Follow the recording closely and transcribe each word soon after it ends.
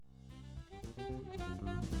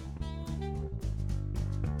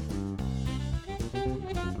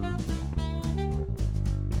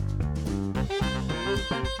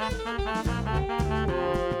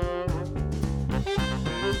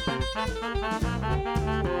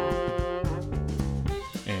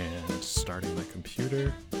And starting my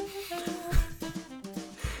computer.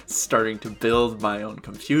 Starting to build my own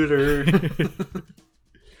computer.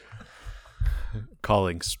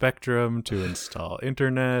 Calling Spectrum to install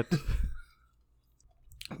internet.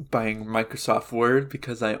 Buying Microsoft Word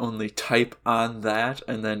because I only type on that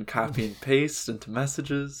and then copy and paste into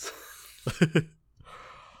messages.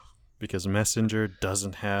 Because Messenger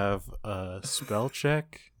doesn't have a spell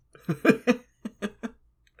check.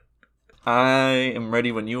 I am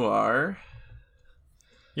ready when you are.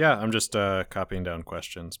 Yeah, I'm just copying down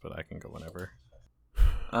questions, but I can go whenever.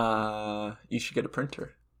 You should get a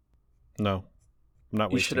printer. No, I'm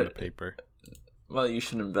not wasting the paper. Well, you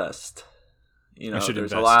should invest. You know, I should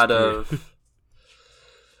there's invest. A lot of...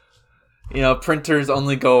 printers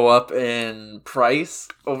only go up in price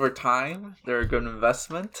over time. They're a good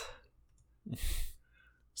investment.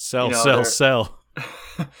 Sell.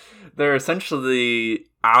 They're essentially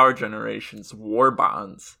our generation's war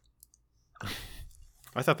bonds.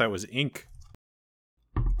 I thought that was ink.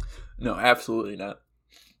 No, absolutely not.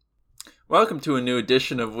 Welcome to a new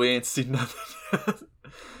edition of We Ain't Seen Nothing Yet.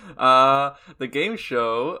 The game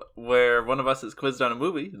show where one of us is quizzed on a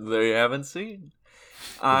movie they haven't seen.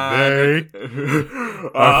 I'm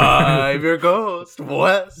your co-host,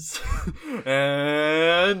 Wes.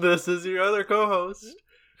 And this is your other co-host.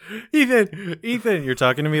 Ethan, you're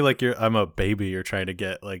talking to me like I'm a baby you're trying to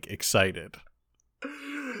get like excited.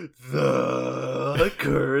 The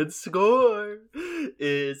current score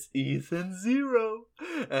is Ethan 0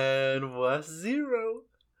 and Wes 0.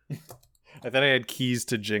 I thought I had keys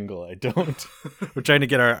to jingle. I don't. We're trying to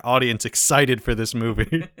get our audience excited for this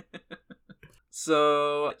movie.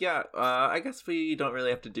 So, yeah, I guess we don't really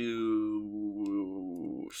have to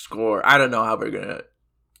do score. I don't know how we're going to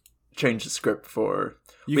change the script for...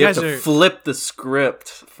 We have to flip the script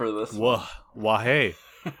for this one. Whoa, hey.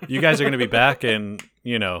 You guys are going to be back in,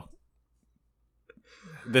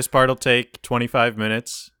 this part will take 25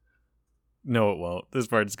 minutes. No, it won't. This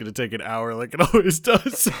part is going to take an hour like it always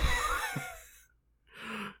does.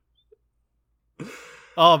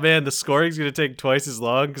 Oh, man, the scoring's going to take twice as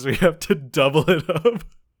long because we have to double it up.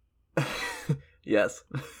 Yes.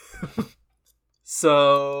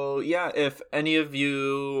 So, yeah, if any of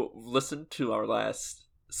you listened to our last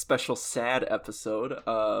special sad episode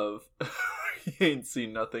of You Ain't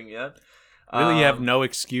Seen Nothing Yet. Really have no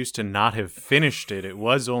excuse to not have finished it. It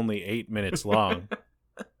was only 8 minutes long.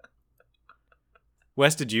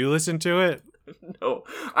 Wes, did you listen to it? No,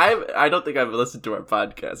 I don't think I've listened to our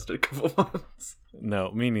podcast in a couple months.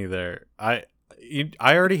 No, me neither. I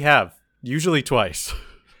already have, usually twice.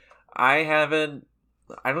 I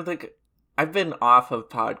don't think I've been off of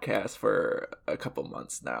podcasts for a couple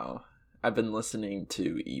months now. I've been listening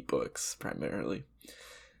to ebooks primarily.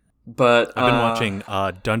 But I've been watching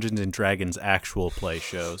Dungeons and Dragons actual play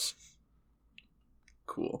shows.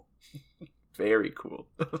 Cool. Very cool.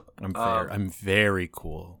 I'm very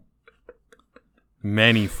cool.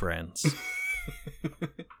 Many friends.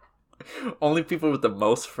 Only people with the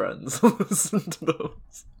most friends listen to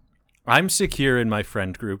those. I'm secure in my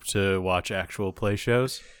friend group to watch actual play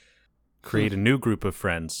shows. Create a new group of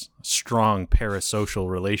friends. Strong parasocial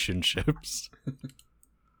relationships.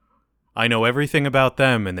 I know everything about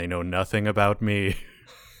them, and they know nothing about me.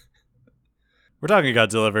 We're talking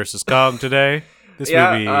Godzilla vs. Kong today. This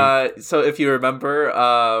movie... so if you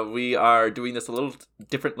remember, we are doing this a little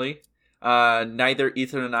differently. Neither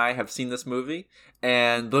Ethan and I have seen this movie,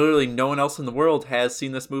 and literally no one else in the world has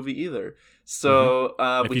seen this movie either. So,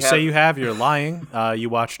 if you say you have, you're lying. You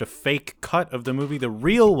watched a fake cut of the movie. The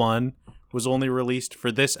real one was only released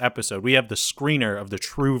for this episode. We have the screener of the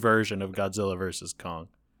true version of Godzilla vs. Kong.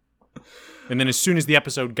 And then as soon as the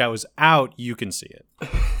episode goes out, you can see it.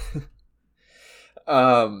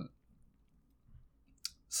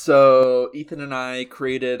 So Ethan and I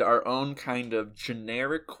created our own kind of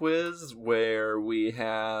generic quiz where we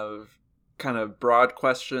have kind of broad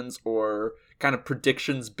questions or kind of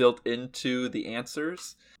predictions built into the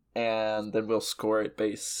answers, and then we'll score it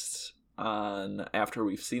based on after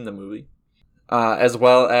we've seen the movie, as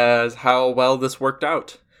well as how well this worked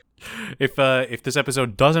out. If this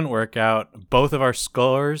episode doesn't work out, both of our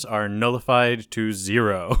scores are nullified to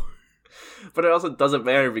 0. But it also doesn't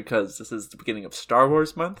matter because this is the beginning of Star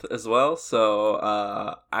Wars month as well. So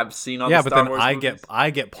I've seen all the Star Wars movies.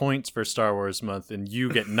 I get points for Star Wars month and you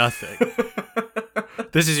get nothing.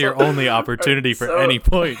 This is your only opportunity for any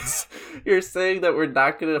points. You're saying that we're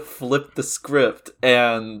not going to flip the script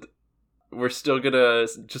and we're still going to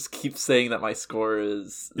just keep saying that my score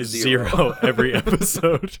is zero every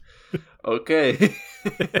episode. Okay.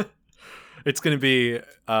 It's going to be,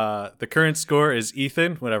 the current score is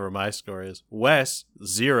Ethan, whatever my score is, Wes,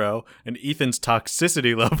 0, and Ethan's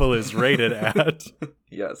toxicity level is rated at...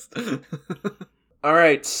 Yes. All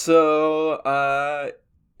right, so,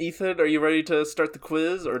 Ethan, are you ready to start the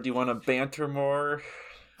quiz, or do you want to banter more?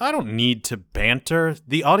 I don't need to banter.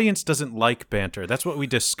 The audience doesn't like banter. That's what we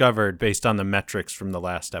discovered based on the metrics from the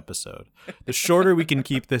last episode. The shorter we can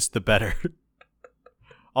keep this, the better.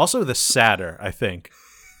 Also, the sadder, I think.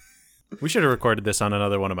 We should have recorded this on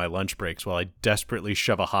another one of my lunch breaks while I desperately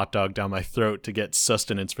shove a hot dog down my throat to get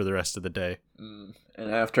sustenance for the rest of the day. And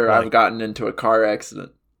after I've gotten into a car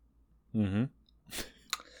accident. Mm-hmm.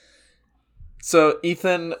 So,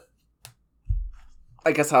 Ethan,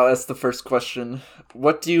 I guess I'll ask the first question.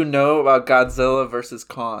 What do you know about Godzilla versus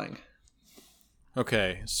Kong?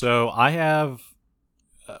 Okay, so I have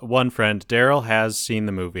one friend. Daryl has seen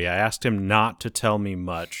the movie. I asked him not to tell me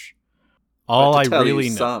much. All I really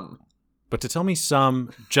know. Some. But to tell me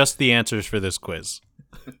some, just the answers for this quiz.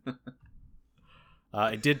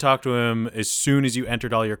 I did talk to him as soon as you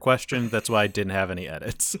entered all your questions. That's why I didn't have any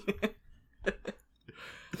edits.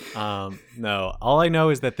 No, all I know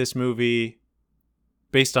is that this movie,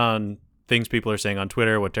 based on things people are saying on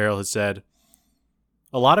Twitter, what Daryl has said,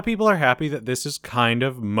 a lot of people are happy that this is kind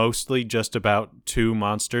of mostly just about two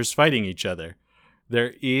monsters fighting each other.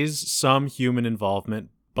 There is some human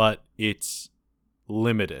involvement, but it's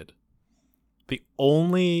limited. The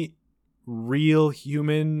only real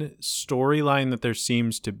human storyline that there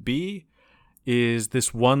seems to be is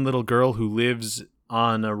this one little girl who lives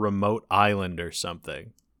on a remote island or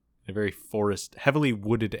something. A very heavily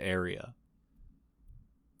wooded area.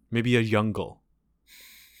 Maybe a jungle.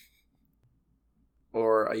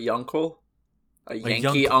 Or a yunkle? A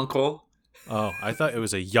Yankee uncle? Oh, I thought it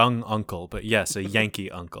was a young uncle, but yes, a Yankee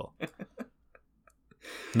uncle.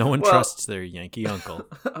 No one trusts their Yankee uncle.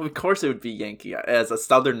 Of course it would be Yankee. As a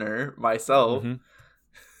Southerner myself. Mm-hmm.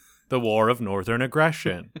 The War of Northern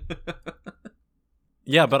Aggression.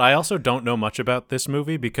 Yeah, but I also don't know much about this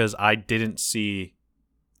movie because I didn't see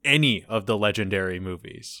any of the legendary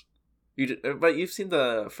movies. But you've seen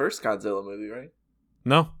the first Godzilla movie, right?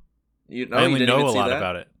 No. I only know a lot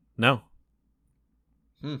about it. No.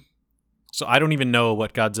 So I don't even know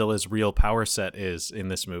what Godzilla's real power set is in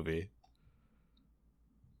this movie.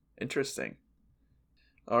 Interesting.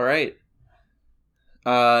 All right.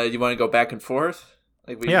 You want to go back and forth?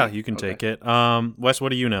 You can take it. Wes, what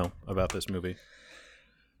do you know about this movie?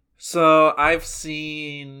 So I've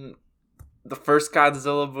seen the first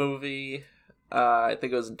Godzilla movie. I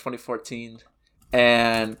think it was in 2014.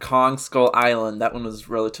 And Kong Skull Island. That one was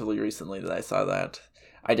relatively recently that I saw that.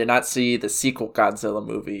 I did not see the sequel Godzilla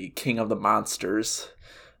movie, King of the Monsters.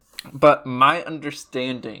 But my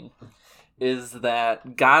understanding is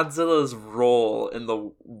that Godzilla's role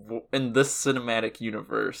in this cinematic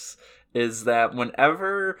universe is that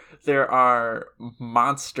whenever there are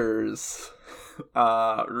monsters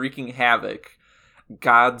wreaking havoc,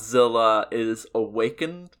 Godzilla is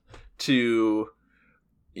awakened to,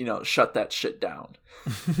 shut that shit down.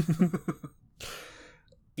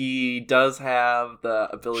 He does have the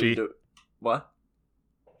ability to... What?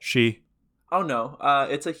 She. Oh, no.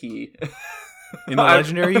 It's a he. In the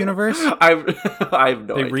legendary universe? I have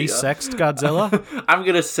no idea. They resexed Godzilla? I'm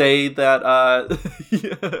going to say that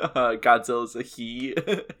Godzilla's a he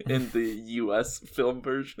in the US film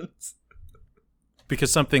versions.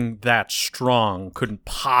 Because something that strong couldn't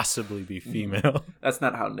possibly be female. That's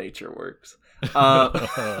not how nature works.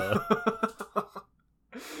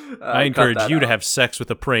 I encourage you to have sex with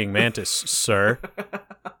a praying mantis, sir.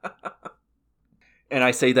 And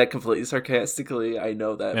I say that completely sarcastically. I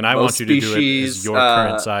know that. And I want you to do it as your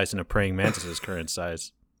current size and a praying mantis's current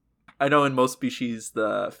size. I know in most species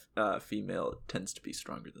the female tends to be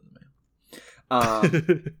stronger than the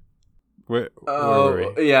male. Where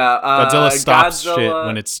were we? Yeah. Godzilla stops shit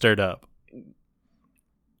when it's stirred up.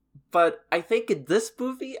 But I think in this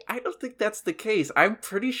movie, I don't think that's the case. I'm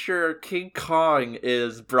pretty sure King Kong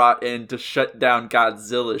is brought in to shut down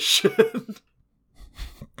Godzilla shit.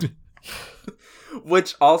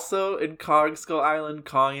 Which also in Kong Skull Island,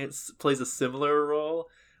 Kong plays a similar role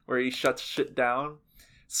where he shuts shit down.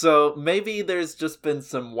 So maybe there's just been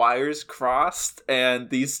some wires crossed and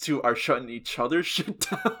these two are shutting each other's shit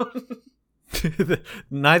down.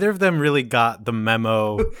 Neither of them really got the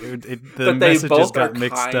memo. The but they messages both got are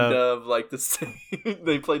mixed kind up. of like the same.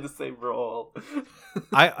 They play the same role.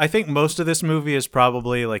 I think most of this movie is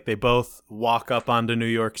probably like they both walk up onto New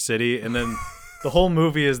York City, and then the whole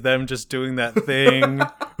movie is them just doing that thing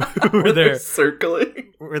where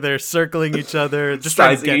they're circling each other, just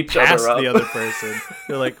trying to get past the other person.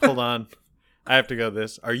 They're like, hold on, I have to go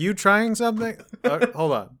this. Are you trying something?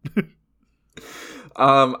 Hold on.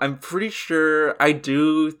 I'm pretty sure I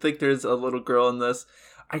do think there's a little girl in this.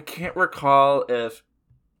 I can't recall if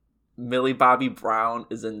Millie Bobby Brown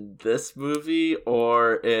is in this movie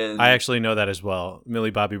or in... I actually know that as well. Millie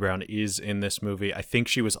Bobby Brown is in this movie. I think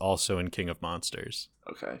she was also in King of Monsters.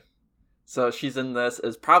 Okay. So she's in this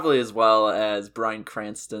as probably as well as Bryan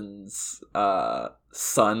Cranston's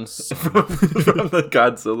son from the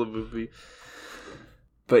Godzilla movie.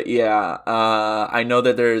 But yeah, I know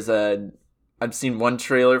that I've seen one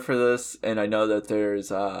trailer for this, and I know that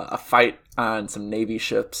there's a fight on some Navy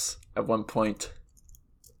ships at one point.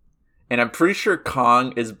 And I'm pretty sure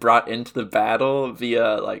Kong is brought into the battle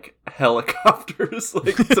via, like, helicopters.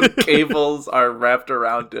 Like, some cables are wrapped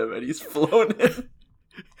around him, and he's flown in.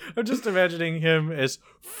 I'm just imagining him as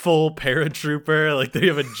full paratrooper. Like, they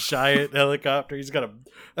have a giant helicopter. He's got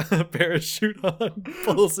a parachute on,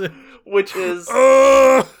 pulls it. Which is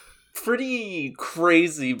pretty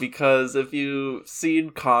crazy, because if you've seen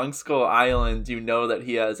Kong Skull Island, you know that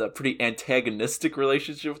he has a pretty antagonistic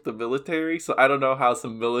relationship with the military. So I don't know how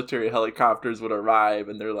some military helicopters would arrive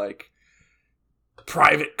and they're like,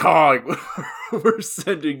 Private Kong, we're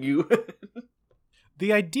sending you in.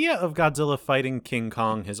 The idea of Godzilla fighting King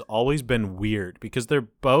Kong has always been weird because they're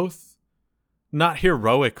both not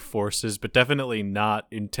heroic forces, but definitely not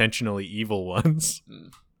intentionally evil ones.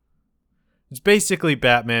 It's basically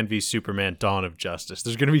Batman v Superman: Dawn of Justice.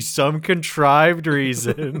 There's going to be some contrived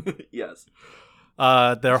reason. Yes.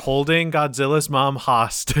 They're holding Godzilla's mom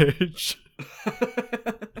hostage.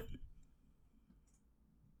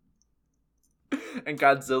 And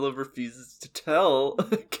Godzilla refuses to tell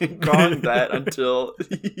King Kong that until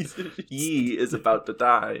he is about to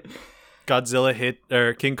die.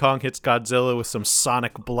 King Kong hits Godzilla with some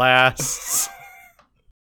sonic blasts.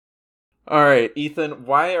 All right, Ethan,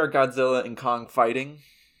 why are Godzilla and Kong fighting?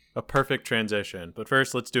 A perfect transition. But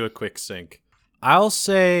first, let's do a quick sync. I'll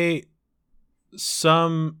say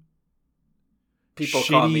some people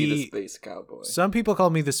call me the Space Cowboy. Some people call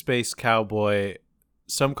me the Space Cowboy.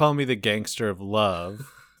 Some call me the Gangster of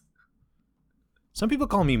Love. Some people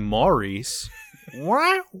call me Maurice.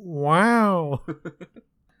 Wow.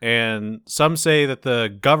 And some say that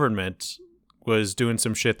the government was doing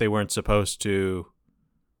some shit they weren't supposed to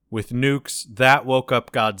with nukes. That woke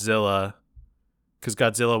up Godzilla because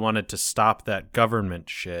Godzilla wanted to stop that government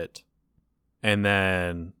shit. And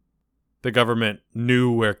then the government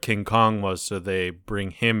knew where King Kong was, so they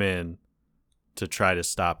bring him in to try to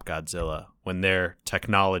stop Godzilla when their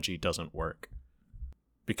technology doesn't work.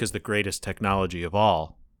 Because the greatest technology of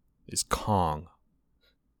all is Kong.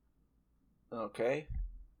 Okay.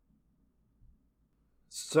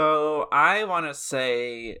 So I want to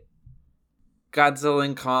say Godzilla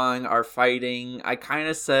and Kong are fighting. I kind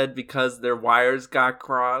of said because their wires got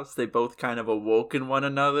crossed, they both kind of awoke in one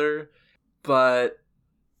another. But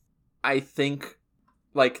I think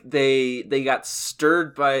like they got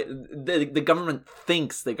stirred by the government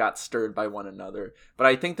thinks they got stirred by one another, but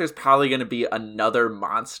I think there's probably going to be another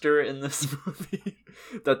monster in this movie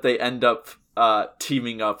that they end up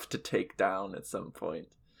teaming up to take down at some point.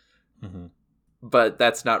 Mm-hmm. But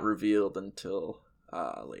that's not revealed until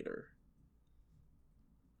later.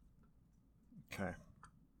 Okay.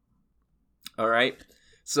 All right.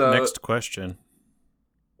 So next question.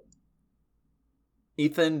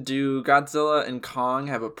 Ethan, do Godzilla and Kong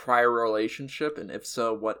have a prior relationship? And if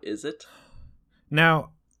so, what is it?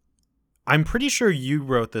 Now, I'm pretty sure you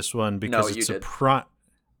wrote this one because it's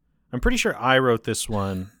I'm pretty sure I wrote this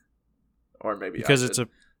one. Or maybe because it's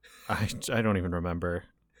I don't even remember.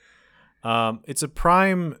 It's a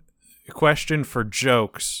prime question for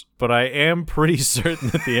jokes, but I am pretty certain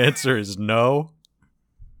that the answer is no.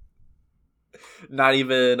 Not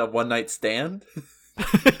even a one-night stand?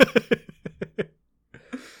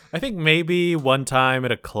 I think maybe one time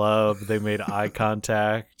at a club they made eye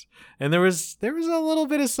contact and there was a little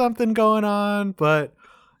bit of something going on, but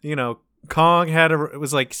you know, Kong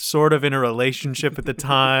was like sort of in a relationship at the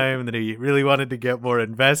time that he really wanted to get more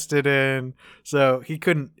invested in. So he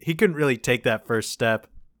couldn't really take that first step.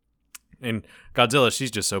 And Godzilla,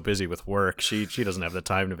 she's just so busy with work. She doesn't have the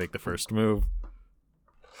time to make the first move.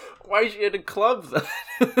 Why is she in a club then?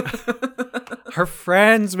 Her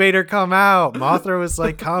friends made her come out. Mothra was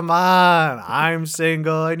like, come on, I'm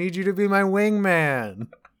single. I need you to be my wingman.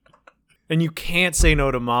 And you can't say no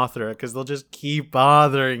to Mothra because they'll just keep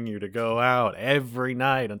bothering you to go out every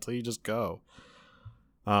night until you just go.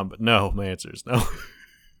 But no, my answer is no.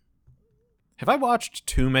 Have I watched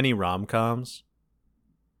too many rom-coms?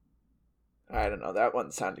 I don't know. That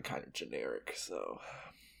one sounded kind of generic, so.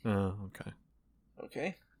 Oh, okay.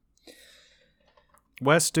 Okay.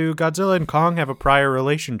 Wes, do Godzilla and Kong have a prior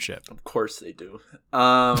relationship? Of course they do.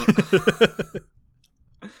 I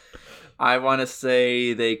want to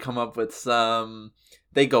say they come up with some.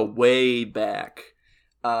 They go way back.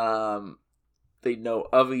 They know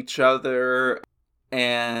of each other,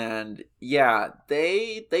 and yeah,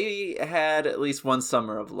 they had at least one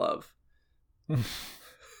summer of love. A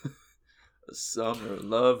summer of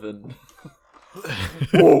love and.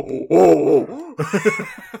 Whoa, whoa,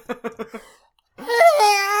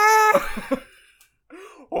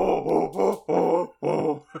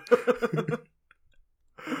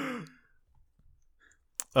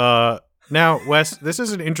 Now, Wes, this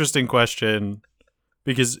is an interesting question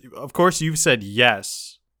because, of course, you've said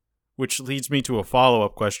yes, which leads me to a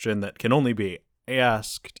follow-up question that can only be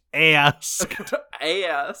asked. Had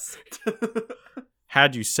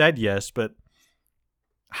you said yes, but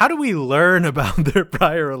how do we learn about their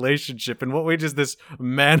prior relationship? In what way does this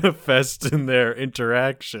manifest in their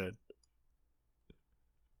interaction?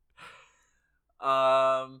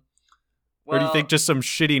 Or do you think just some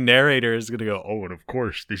shitty narrator is going to go, oh, and of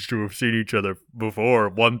course, these two have seen each other before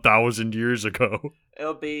 1,000 years ago?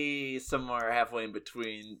 It'll be somewhere halfway in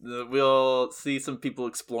between. We'll see some people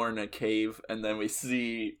exploring a cave, and then we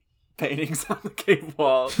see paintings on the cave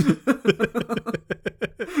wall.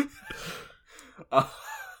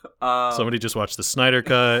 Somebody just watched the Snyder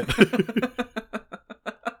Cut.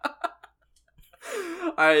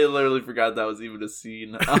 I literally forgot that was even a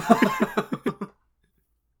scene.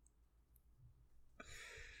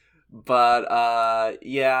 But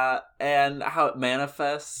yeah, and how it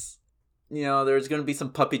manifests, there's gonna be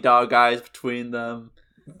some puppy dog eyes between them,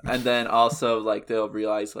 and then also like they'll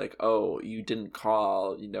realize like, oh, you didn't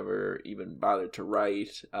call, you never even bothered to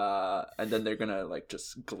write, and then they're gonna like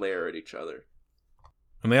just glare at each other.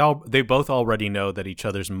 And they both already know that each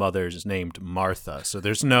other's mother is named Martha, so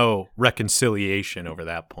there's no reconciliation over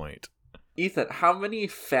that point. Ethan, how many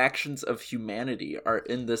factions of humanity are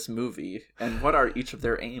in this movie, and what are each of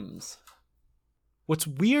their aims? What's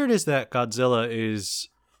weird is that Godzilla is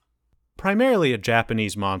primarily a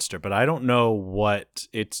Japanese monster, but I don't know what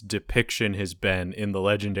its depiction has been in the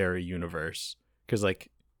Legendary universe. Because, like,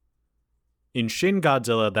 in Shin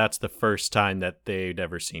Godzilla, that's the first time that they'd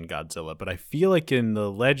ever seen Godzilla. But I feel like in the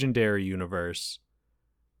Legendary universe,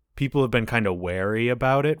 people have been kind of wary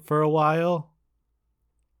about it for a while.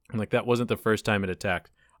 And, like, that wasn't the first time it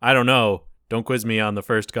attacked. I don't know. Don't quiz me on the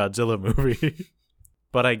first Godzilla movie.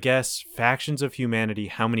 But I guess factions of humanity,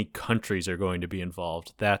 how many countries are going to be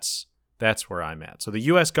involved? That's where I'm at. So the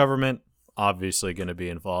U.S. government, obviously going to be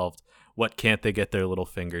involved. What can't they get their little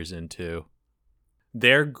fingers into?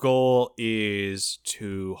 Their goal is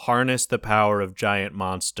to harness the power of giant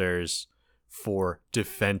monsters for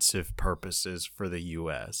defensive purposes for the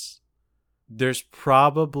U.S. There's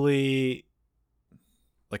probably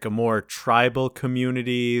like a more tribal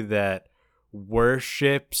community that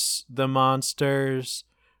worships the monsters,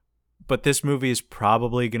 but this movie is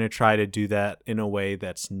probably going to try to do that in a way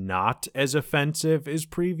that's not as offensive as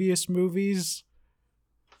previous movies.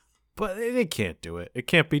 But it can't do it. It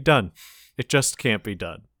can't be done. It just can't be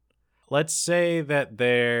done. Let's say that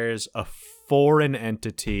there's a foreign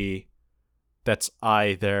entity that's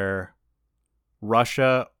either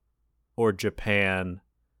Russia or Japan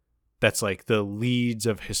that's like the leads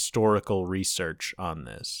of historical research on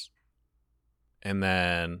this. And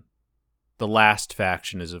then the last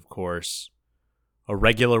faction is, of course, a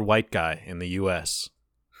regular white guy in the U.S.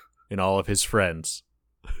 and all of his friends.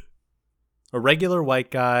 A regular white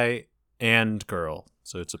guy and girl.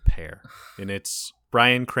 So it's a pair. And it's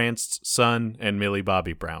Bryan Cranston's son and Millie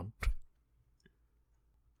Bobby Brown.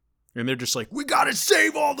 And they're just like, we gotta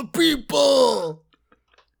save all the people!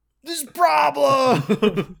 This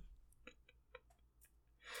problem!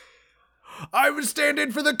 I was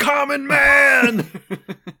standing for the common man!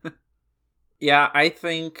 Yeah, I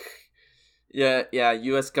think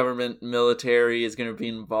U.S. government military is going to be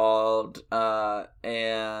involved,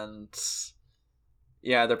 and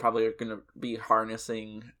yeah, they're probably going to be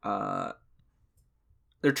harnessing,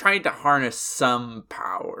 they're trying to harness some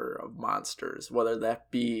power of monsters, whether that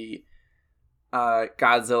be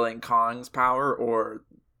Godzilla and Kong's power or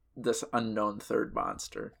this unknown third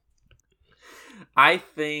monster. I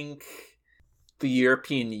think the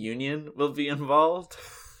European Union will be involved.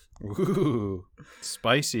 Ooh,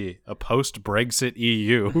 spicy. A post-Brexit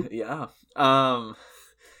EU. Yeah.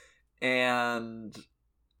 And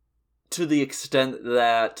to the extent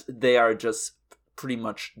that they are just pretty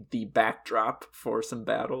much the backdrop for some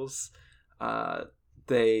battles,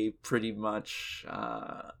 they pretty much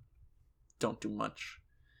don't do much.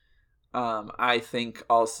 I think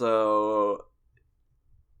also,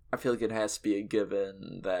 I feel like it has to be a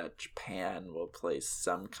given that Japan will play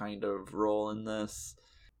some kind of role in this.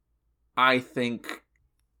 I think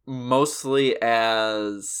mostly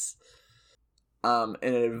as an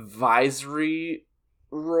advisory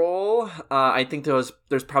role. I think there's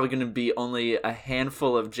probably going to be only a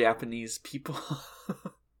handful of Japanese people.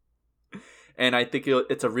 And I think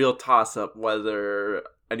it's a real toss-up whether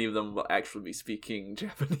any of them will actually be speaking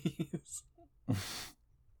Japanese.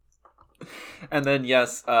 And then,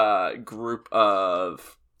 yes, a group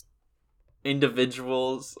of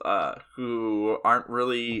individuals who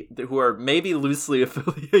are maybe loosely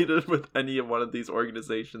affiliated with any of one of these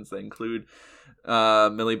organizations. That include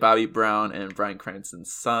Millie Bobby Brown and Bryan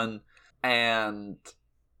Cranston's son, and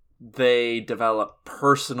they develop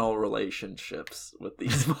personal relationships with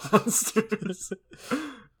these monsters,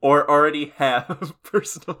 or already have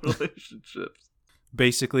personal relationships.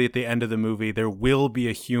 Basically, at the end of the movie, there will be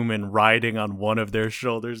a human riding on one of their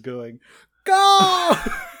shoulders going, "Go!"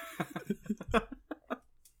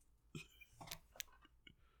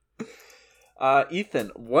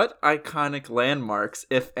 Ethan, what iconic landmarks,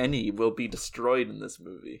 if any, will be destroyed in this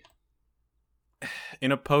movie?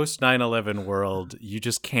 In a post 9/11 world, you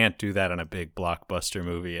just can't do that on a big blockbuster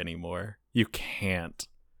movie anymore. You can't.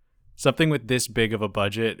 Something with this big of a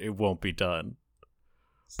budget, it won't be done.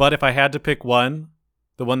 But if I had to pick one,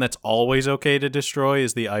 the one that's always okay to destroy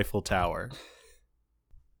is the Eiffel Tower.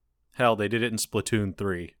 Hell, they did it in Splatoon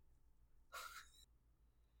 3.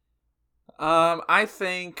 I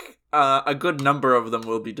think a good number of them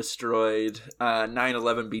will be destroyed.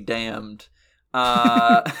 9/11 be damned.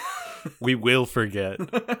 We will forget.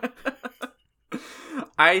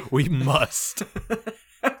 We must.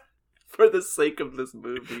 For the sake of this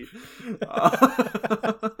movie.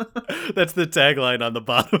 That's the tagline on the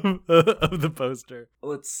bottom of the poster.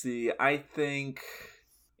 Let's see. I think,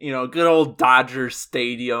 good old Dodger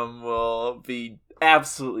Stadium will be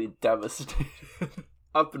absolutely devastated.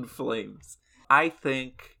 Up in flames. I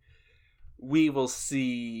think we will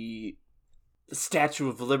see the Statue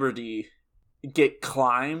of Liberty get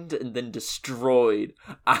climbed and then destroyed.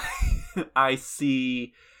 I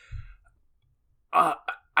see.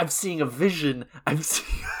 I'm seeing a vision. I'm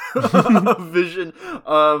seeing a vision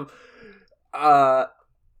of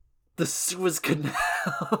the Suez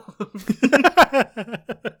Canal.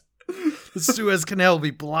 The Suez Canal will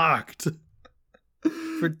be blocked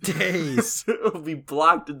for days. It'll be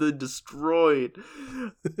blocked and then destroyed.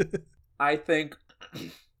 I think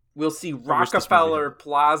we'll see Rockefeller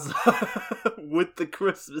Plaza with the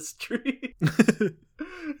Christmas tree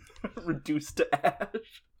reduced to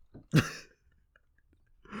ash.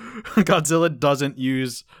 Godzilla doesn't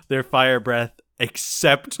use their fire breath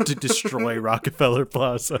except to destroy Rockefeller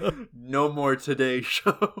Plaza. No more Today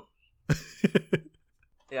Show.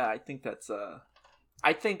 Yeah, I think that's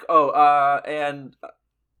I think and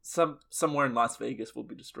somewhere in Las Vegas will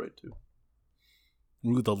be destroyed too.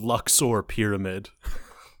 Ooh, the Luxor Pyramid.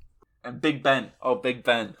 And Big Ben. Oh, Big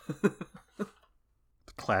Ben. The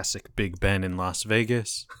classic Big Ben in Las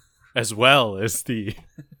Vegas, as well as the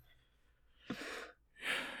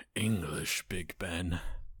English Big Ben.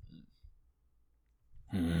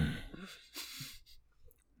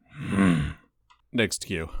 Next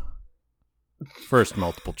cue. First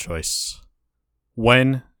multiple choice.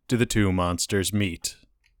 When do the two monsters meet?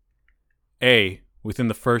 A, within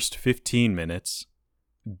the first 15 minutes.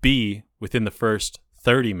 B, within the first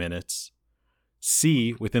 30 minutes.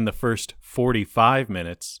 C, within the first 45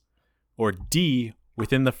 minutes. Or D,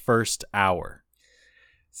 within the first hour.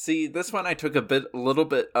 See, this one I took a little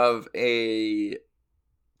bit of a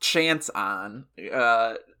chance on,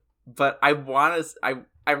 but I want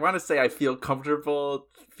to say I feel comfortable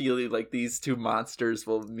feeling like these two monsters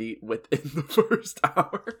will meet within the first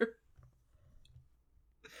hour.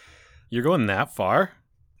 You're going that far?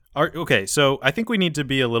 Okay, so I think we need to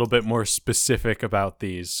be a little bit more specific about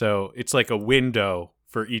these. So it's like a window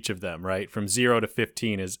for each of them, right? From 0 to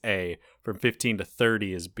 15 is A, from 15 to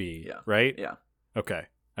 30 is B, right? Yeah. Okay.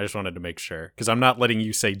 I just wanted to make sure, because I'm not letting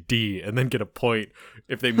you say D and then get a point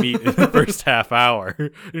if they meet in the first half hour.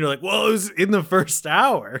 And you're like, well, it was in the first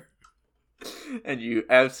hour. And you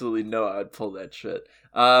absolutely know I'd pull that shit.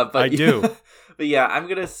 But I do. But yeah, I'm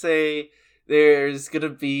going to say There's gonna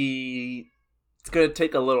be... It's gonna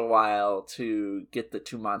take a little while to get the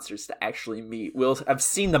two monsters to actually meet. I've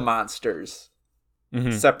seen the monsters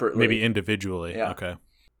separately. Maybe individually. Yeah. Okay.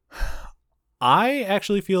 I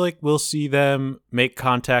actually feel like we'll see them make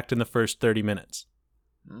contact in the first 30 minutes.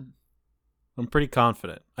 I'm pretty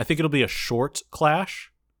confident. I think it'll be a short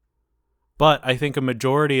clash, but I think a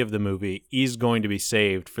majority of the movie is going to be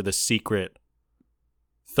saved for the secret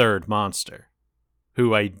third monster,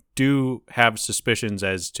 who I do have suspicions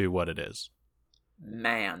as to what it is.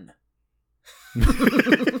 Man.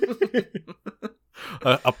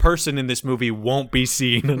 A person in this movie won't be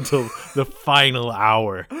seen until the final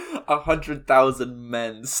hour. 100,000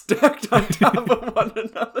 men stacked on top of one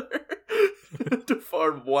another to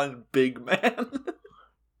form one big man.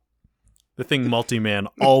 The thing Multi-Man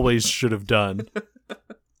always should have done.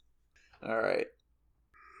 Alright.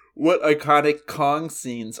 What iconic Kong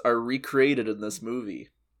scenes are recreated in this movie?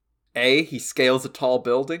 A. He scales a tall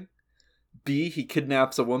building. B. He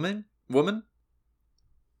kidnaps a woman.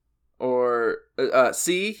 Or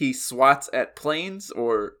C. He swats at planes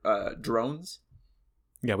or drones.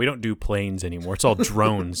 Yeah, we don't do planes anymore. It's all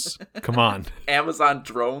drones. Come on. Amazon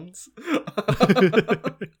drones.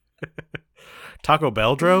 Taco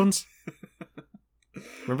Bell drones?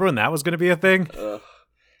 Remember when that was going to be a thing?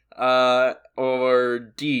 Or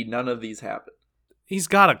D. None of these happen. He's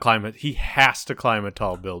got to climb it. He has to climb a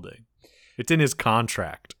tall building. It's in his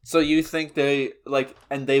contract. So you think they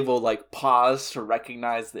will pause to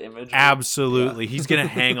recognize the image? Absolutely. Yeah. He's going to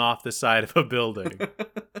hang off the side of a building.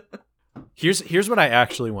 Here's what I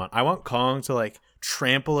actually want. I want Kong to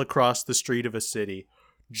trample across the street of a city,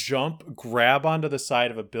 jump, grab onto the side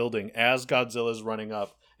of a building as Godzilla's running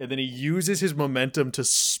up, and then he uses his momentum to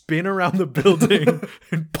spin around the building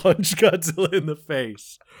and punch Godzilla in the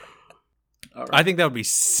face. All right. I think that would be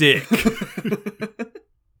sick.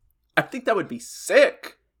 I think that would be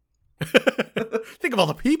sick. Think of all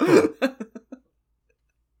the people.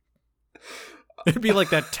 It'd be like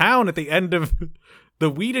that town at the end of the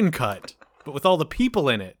Whedon cut, but with all the people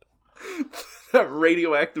in it. That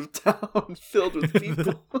radioactive town filled with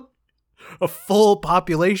people. A full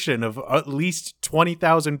population of at least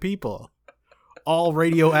 20,000 people. All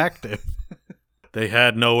radioactive. They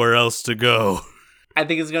had nowhere else to go. I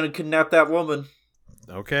think it's going to kidnap that woman.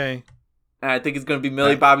 Okay. And I think it's going to be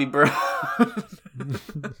Millie Bobby Brown.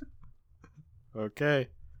 Okay.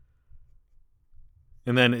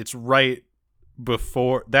 And then it's right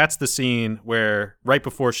before... That's the scene where... Right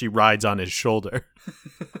before she rides on his shoulder.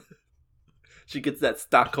 She gets that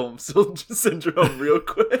Stockholm Syndrome real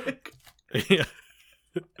quick. Yeah.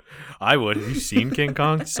 I would. Have you seen King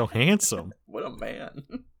Kong? He's so handsome. What a man.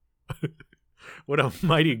 What a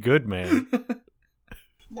mighty good man.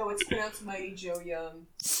 No, it's pronounced Mighty Joe Young.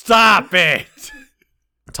 Stop it!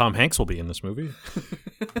 Tom Hanks will be in this movie.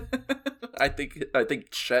 I think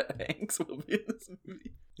Chet Hanks will be in this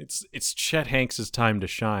movie. It's Chet Hanks' time to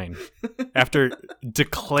shine. After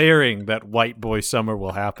declaring that White Boy Summer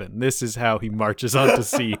will happen, this is how he marches onto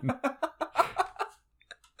scene.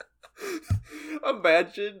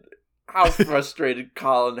 Imagine how frustrated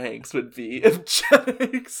Colin Hanks would be if Chet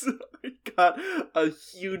Hanks got a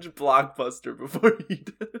huge blockbuster before he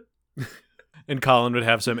did. And Colin would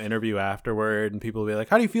have some interview afterward, and people would be like,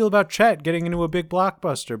 how do you feel about Chet getting into a big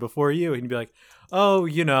blockbuster before you? And he'd be like, oh,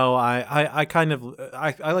 I kind of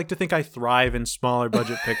like to think I thrive in smaller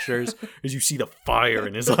budget pictures, as you see the fire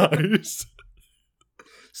in his eyes.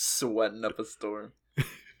 Sweating up a storm.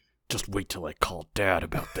 Just wait till I call Dad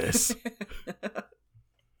about this.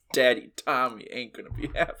 Daddy Tommy ain't gonna be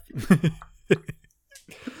happy.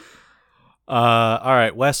 All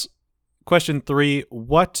right, Wes. Question 3.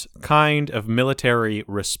 What kind of military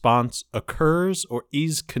response occurs or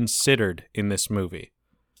is considered in this movie?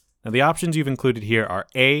 Now, the options you've included here are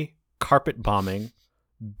A, carpet bombing,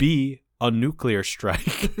 B, a nuclear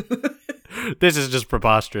strike. This is just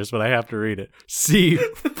preposterous, but I have to read it. C,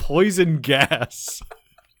 poison gas.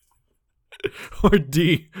 Or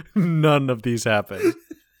D, none of these happen.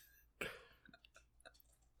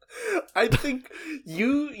 I think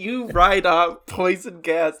you ride off poison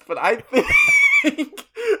gas, but I think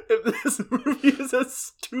if this movie is as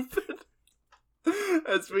stupid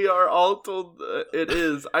as we are all told it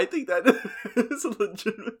is, I think that is a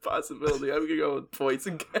legitimate possibility. I'm gonna go with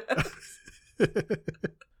poison gas.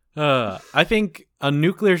 I think a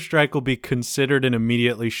nuclear strike will be considered and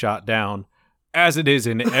immediately shot down, as it is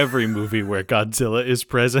in every movie where Godzilla is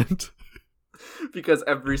present. Because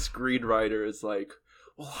every screenwriter is like,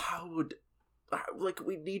 well, how would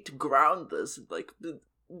we need to ground this?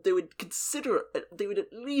 They would consider it. They would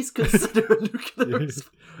at least consider a nuclear.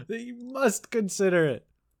 They must consider it.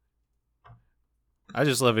 I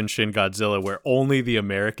just love in Shin Godzilla where only the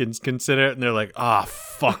Americans consider it, and they're like, "Ah,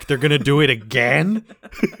 fuck, they're gonna do it again."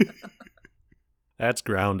 That's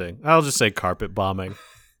grounding. I'll just say carpet bombing.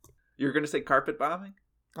 You're gonna say carpet bombing?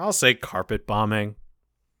 I'll say carpet bombing.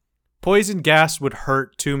 Poison gas would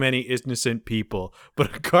hurt too many innocent people,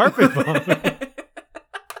 but a carpet bombing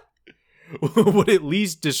would at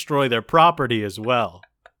least destroy their property as well.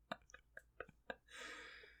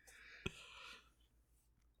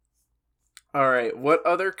 All right, what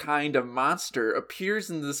other kind of monster appears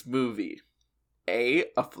in this movie? A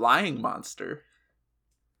flying monster.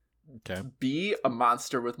 Okay. B, a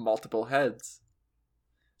monster with multiple heads.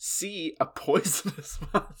 C, a poisonous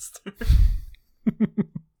monster.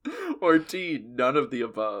 Or D, none of the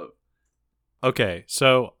above. Okay,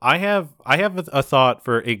 so I have a thought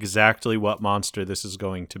for exactly what monster this is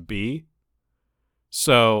going to be.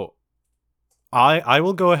 So I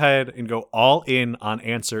will go ahead and go all in on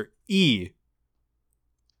answer E,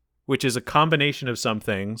 which is a combination of some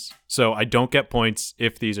things. So I don't get points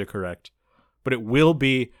if these are correct. But it will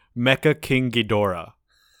be Mecha King Ghidorah,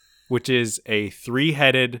 which is a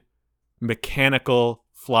 3-headed mechanical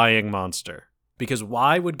flying monster. Because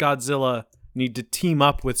why would Godzilla need to team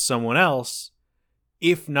up with someone else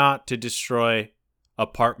if not to destroy a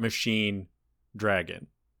part machine dragon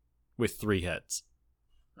with 3 heads?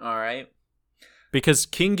 All right. Because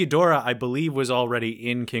King Ghidorah, I believe, was already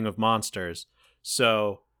in King of Monsters.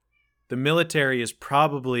 So the military is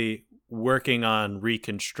probably working on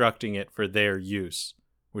reconstructing it for their use,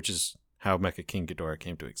 which is how Mecha King Ghidorah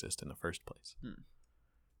came to exist in the first place.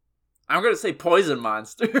 I'm going to say poison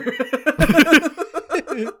monster.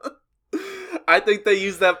 I think they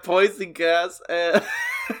use that poison gas and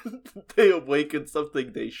they awaken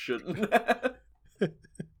something they shouldn't have.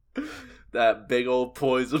 That big old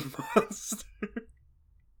poison monster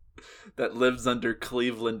that lives under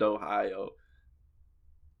Cleveland, Ohio.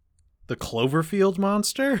 The Cloverfield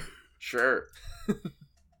monster? Sure.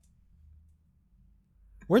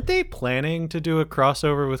 Weren't they planning to do a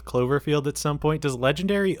crossover with Cloverfield at some point? Does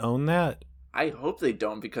Legendary own that? I hope they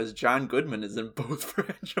don't, because John Goodman is in both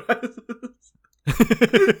franchises.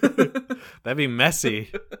 That'd be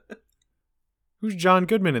messy. Who's John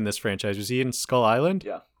Goodman in this franchise? Was he in Skull Island?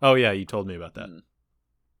 Yeah. Oh, yeah, you told me about that.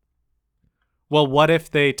 Well, what if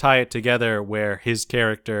they tie it together where his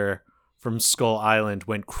character from Skull Island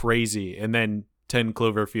went crazy and then 10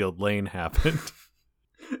 Cloverfield Lane happened?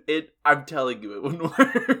 I'm telling you, it wouldn't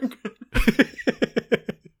work.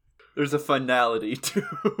 There's a finality to.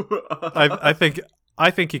 I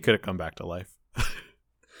think he could have come back to life.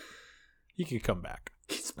 He could come back.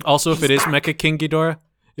 Also, if it is Mecha King Ghidorah,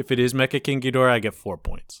 I get 4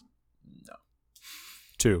 points. No.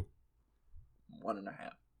 2. 1.5.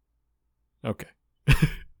 Okay.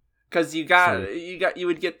 Because you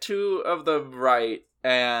would get 2 of them right,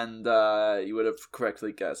 and you would have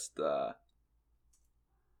correctly guessed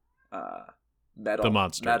metal. The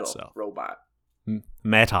monster metal itself. Robot.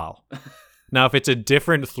 Metal. Now, if it's a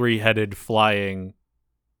different 3-headed flying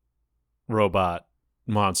robot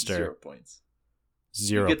monster, 0 points.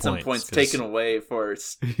 0 You get some points taken away for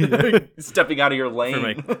Yeah. stepping out of your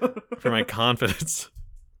lane. For my confidence.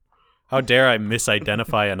 How dare I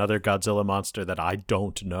misidentify another Godzilla monster that I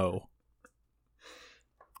don't know?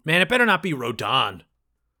 Man, it better not be Rodan.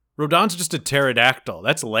 Rodan's just a pterodactyl.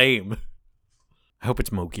 That's lame. I hope it's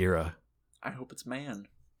Mogira. I hope it's man.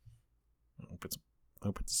 I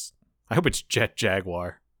hope it's Jet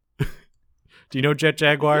Jaguar. Do you know Jet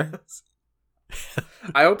Jaguar? Yes.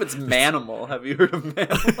 I hope it's Manimal. Have you heard of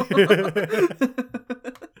Manimal?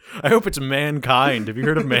 I hope it's Mankind. Have you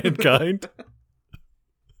heard of Mankind?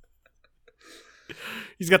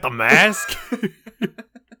 He's got the mask.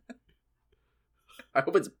 I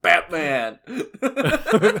hope it's Batman.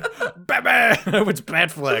 Batman. I hope it's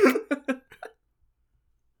Batfleck.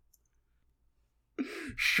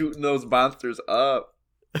 Shooting those monsters up.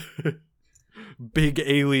 Big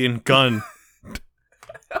alien gun.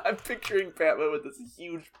 I'm picturing Batman with this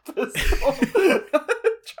huge pistol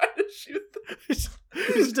trying to shoot them. It's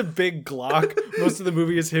just a big Glock. Most of the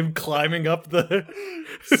movie is him climbing up the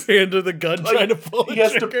hand of the gun, Like, trying to pull the He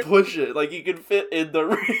has trigger. to push it. Like, he can fit in the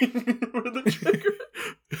ring with the trigger.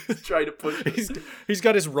 He's trying to push it. He's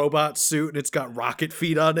got his robot suit and it's got rocket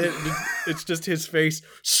feet on it. And it's just his face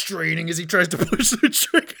straining as he tries to push the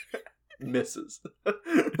trigger. Misses.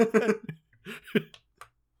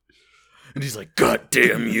 And he's like, "God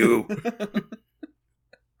damn you."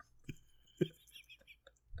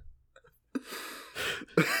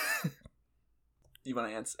 You want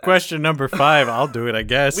to answer? Question number 5. I'll do it, I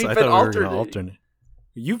guess. We've I been thought we were going to alternating. alternate.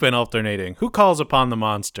 You've been alternating. Who calls upon the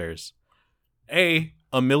monsters? A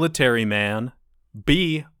military man.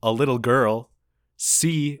 B, a little girl,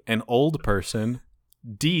 C, an old person,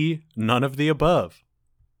 D, none of the above?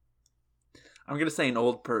 I'm going to say an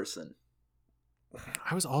old person.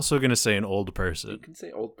 I was also going to say an old You person. can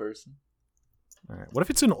say old person. All right. What if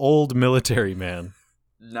it's an old military man?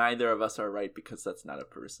 Neither of us are right because that's not a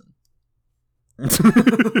person.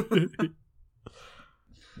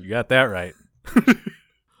 You got that right.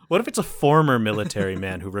 What if it's a former military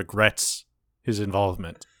man who regrets his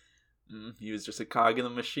involvement? He was just a cog in the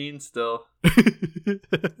machine still.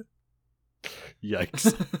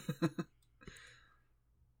 Yikes.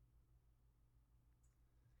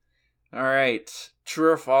 All right.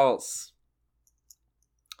 True or false?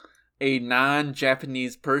 A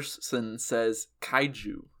non-Japanese person says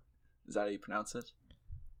kaiju. Is that how you pronounce it?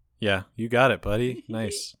 Yeah, you got it, buddy.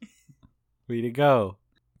 Nice. Way to go.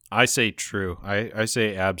 I say true. I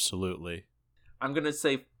say absolutely. I'm going to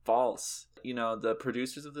say false. You know, the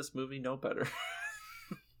producers of this movie know better.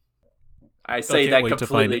 I say that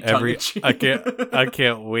completely tongue-in-cheek. I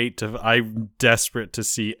can't wait to. I'm desperate to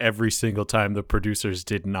see every single time the producers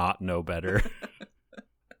did not know better.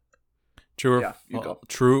 True or Yeah, you go.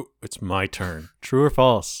 True. It's my turn. True or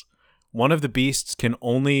false? One of the beasts can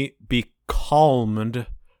only be calmed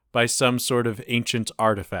by some sort of ancient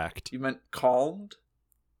artifact. You meant calmed?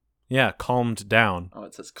 Yeah, calmed down. Oh,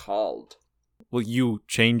 it says called. Well, you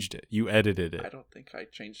changed it. You edited I it. don't think I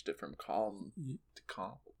changed it from calm to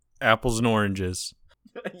calm. Apples and oranges.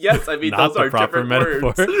 Yes, I mean, Not those the are proper different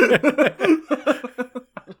metaphor. words.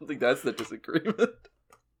 I don't think that's the disagreement.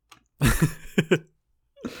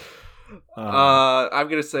 I'm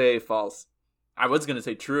going to say false. I was going to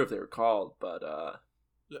say true if they were called, but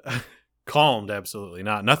Calmed, absolutely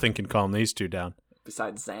not. Nothing can calm these two down.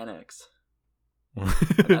 besides Xanax. And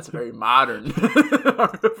that's a very modern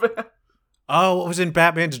artifact. Oh, what was in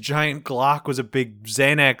Batman's giant Glock was a big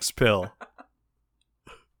Xanax pill.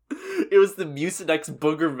 It was the Mucinex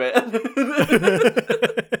Booger Man.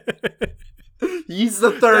 He's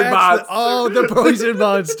the third monster. The poison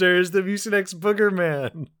monsters, the Mucinex Booger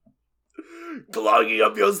Man. Clogging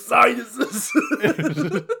up your sinuses.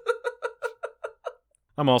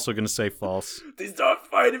 I'm also going to say false. They start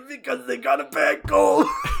fighting because they got a bad cold.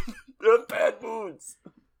 They're in bad moods.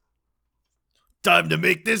 Time to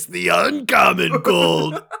make this the uncommon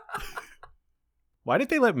cold. Why did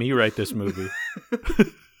they let me write this movie?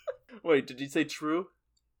 Wait, did you say true?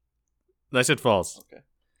 I said false. Okay.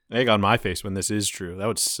 Egg on my face when this is true. That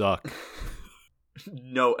would suck.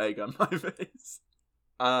 No egg on my face.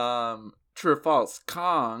 True or false?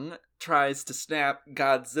 Kong tries to snap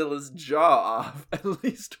Godzilla's jaw off at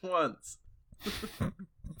least once.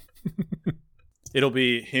 It'll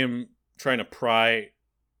be him trying to pry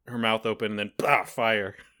her mouth open and then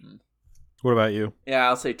fire. What about you? Yeah,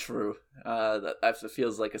 I'll say true. That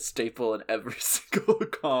feels like a staple in every single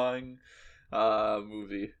Kong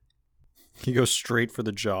movie. He goes straight for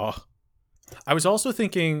the jaw. I was also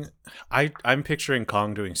thinking, I'm picturing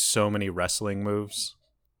Kong doing so many wrestling moves,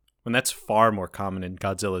 when that's far more common in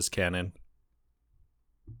Godzilla's canon.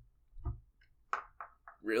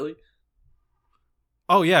 Really?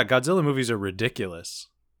 Oh yeah, Godzilla movies are ridiculous.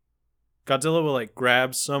 Godzilla will like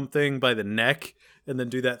grab something by the neck and then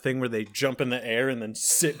do that thing where they jump in the air and then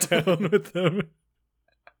sit down with them.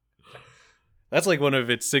 That's like one of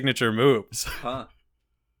its signature moves. Huh.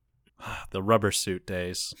 The rubber suit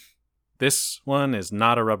days. This one is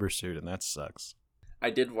not a rubber suit, and that sucks. I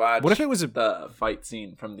did watch What if it was the fight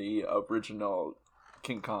scene from the original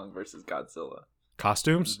King Kong versus Godzilla.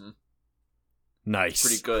 costumes? Mhm. Nice.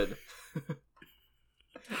 Pretty good.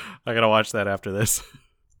 I gotta watch that after this.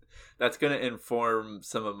 That's going to inform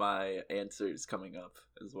some of my answers coming up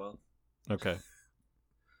as well. Okay.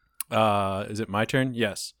 Is it my turn?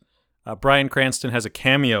 Yes. Bryan Cranston has a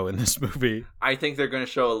cameo in this movie. I think they're going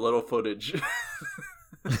to show a little footage.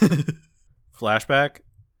 Flashback?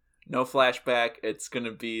 No flashback. It's going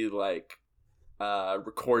to be like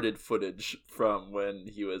recorded footage from when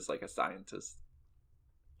he was like a scientist.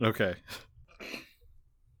 Okay.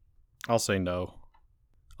 I'll say no.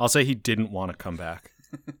 I'll say he didn't want to come back.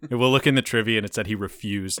 We'll look in the trivia and it said he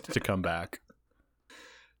refused to come back.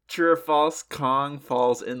 True or false? Kong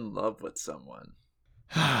falls in love with someone.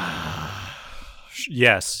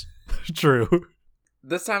 Yes. True.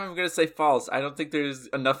 This time I'm going to say false. I don't think there's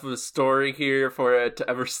enough of a story here for it to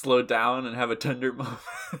ever slow down and have a tender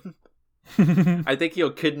moment. I think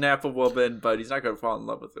he'll kidnap a woman, but he's not going to fall in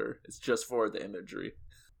love with her. It's just for the imagery.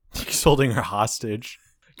 He's holding her hostage.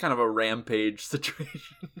 Kind of a rampage situation.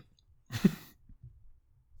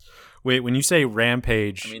 Wait, when you say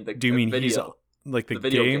rampage, I mean, do you mean video. he's like the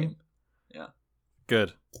video game? game. Yeah.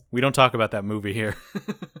 Good. We don't talk about that movie here.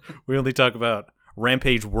 We only talk about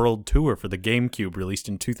Rampage World Tour for the GameCube released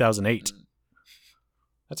in 2008.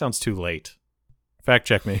 That sounds too late. Fact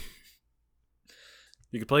check me.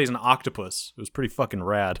 You could play as an octopus. It was pretty fucking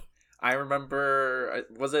rad. I remember,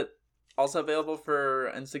 was it also available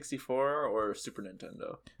for N64 or Super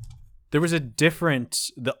Nintendo? There was a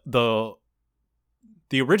different... The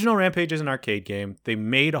original Rampage is an arcade game. They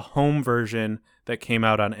made a home version that came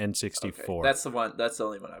out on N64. Okay. That's the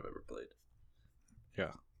only one I've ever played.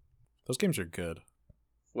 Yeah. Those games are good.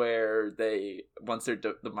 Where once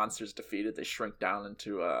the monster's defeated, they shrink down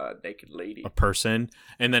into a naked lady. A person.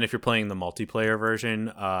 And then if you're playing the multiplayer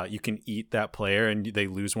version, you can eat that player and they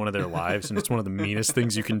lose one of their lives. And it's one of the meanest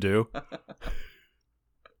things you can do.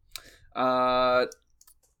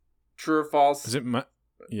 True or false? Is it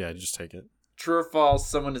yeah, just take it. True or false,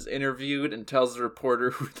 someone is interviewed and tells the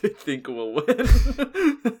reporter who they think will win.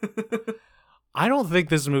 I don't think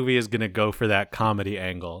this movie is going to go for that comedy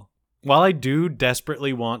angle. While I do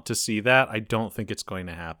desperately want to see that, I don't think it's going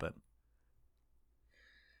to happen.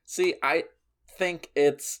 See, I think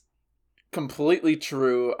it's completely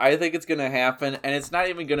true. I think it's going to happen, and it's not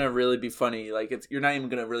even going to really be funny. Like, you're not even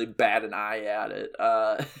going to really bat an eye at it.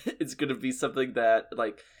 It's going to be something that,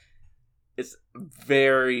 like, it's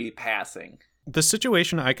very passing. The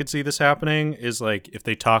situation I could see this happening is, like, if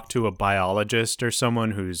they talk to a biologist or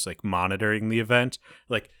someone who's, like, monitoring the event,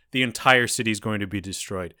 like, the entire city is going to be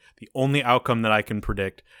destroyed. The only outcome that I can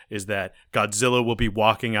predict is that Godzilla will be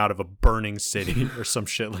walking out of a burning city or some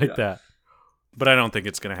shit like that. But I don't think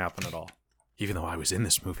it's going to happen at all. Even though I was in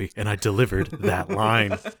this movie and I delivered that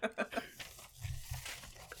line.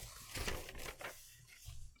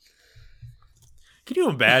 Can you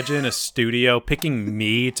imagine a studio picking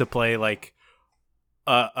me to play, like,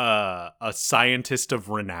 a scientist of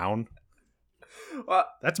renown? Well,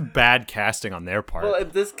 that's bad casting on their part. Well, in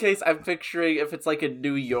this case, I'm picturing if it's like in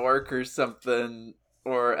New York or something,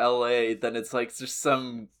 or LA, then it's like just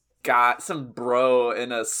some guy, some bro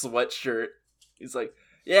in a sweatshirt. He's like,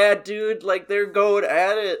 yeah, dude, like, they're going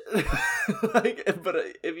at it. Like, but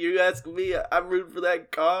if you ask me, I'm rooting for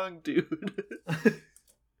that Kong, dude.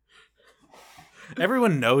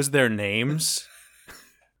 Everyone knows their names.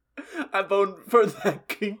 I'm voting for that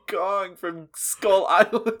King Kong from Skull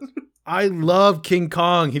Island. I love King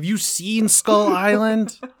Kong. Have you seen Skull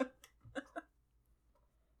Island?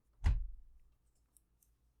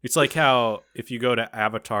 It's like how if you go to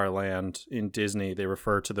Avatar Land in Disney, they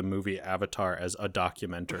refer to the movie Avatar as a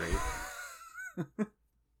documentary.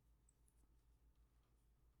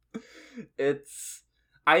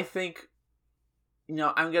 I think,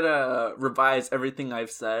 I'm going to revise everything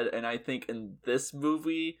I've said, and I think in this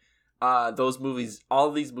movie, all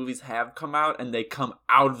these movies have come out, and they come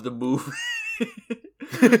out of the movie.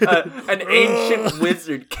 An ancient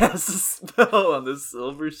wizard casts a spell on the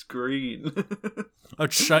silver screen.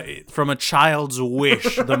 From a child's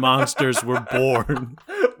wish, the monsters were born.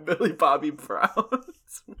 Millie Bobby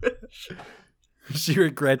Brown's wish. She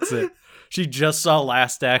regrets it. She just saw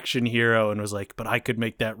Last Action Hero and was like, but I could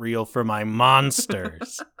make that real for my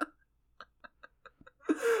monsters.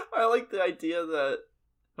 I like the idea that,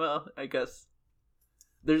 well, I guess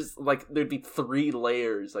there'd be 3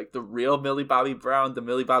 layers, like the real Millie Bobby Brown, the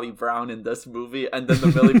Millie Bobby Brown in this movie, and then the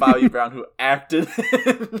Millie Bobby Brown who acted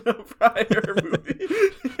in a prior movie.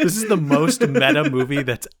 This is the most meta movie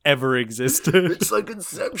that's ever existed. It's like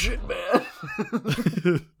Inception, man.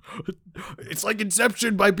 It's like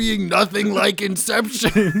Inception by being nothing like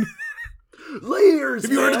Inception. Layers.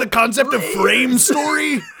 Have you heard of the concept of frame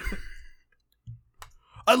story?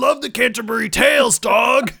 I love the Canterbury Tales,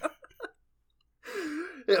 dog.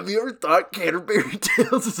 Have you ever thought Canterbury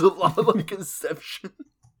Tales is a lot like Inception?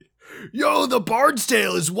 Yo, the Bard's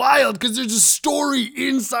Tale is wild because there's a story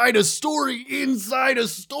inside a story inside a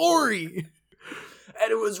story.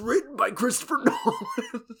 And it was written by Christopher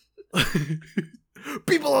Nolan.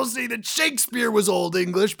 People will say that Shakespeare was Old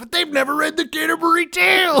English, but they've never read the Canterbury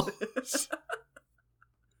Tales.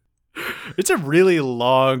 It's a really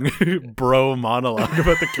long bro monologue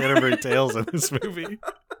about the Canterbury Tales in this movie.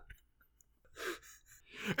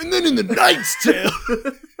 And then in The Knight's Tale.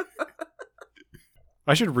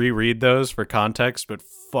 I should reread those for context, but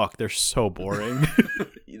fuck, they're so boring.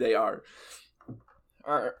 They are.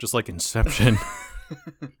 Just like Inception.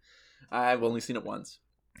 I've only seen it once.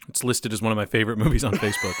 It's listed as one of my favorite movies on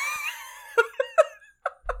Facebook.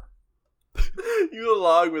 You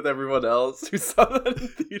along with everyone else who saw that in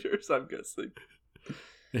theaters, I'm guessing.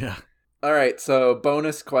 Yeah. All right, so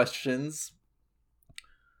bonus questions.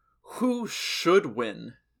 Who should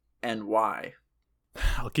win and why?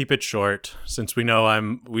 I'll keep it short since we know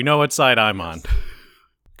what side I'm on.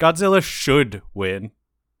 Godzilla should win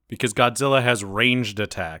Because Godzilla has ranged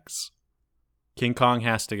attacks. King Kong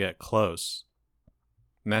has to get close.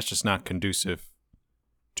 And that's just not conducive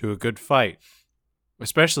to a good fight.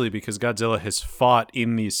 Especially because Godzilla has fought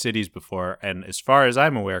in these cities before, and as far as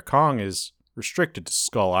I'm aware, Kong is restricted to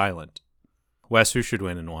Skull Island. Wes, who should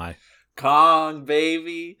win and why? Kong,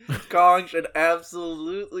 baby. Kong should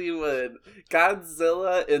absolutely win.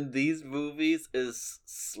 Godzilla in these movies is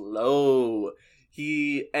slow.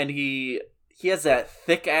 He has that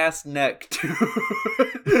thick ass neck too.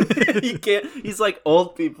 He's like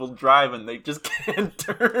old people driving, they just can't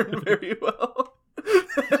turn very well.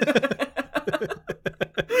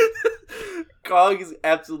 Kong is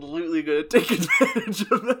absolutely going to take advantage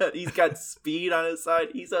of that. He's got speed on his side.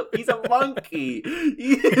 He's a monkey.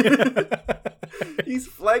 He's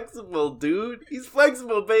flexible, dude. He's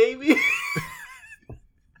flexible, baby.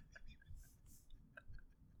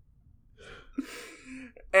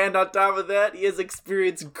 And on top of that, he has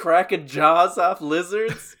experience cracking jaws off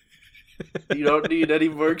lizards. You don't need any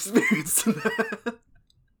more experience than that.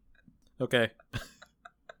 Okay.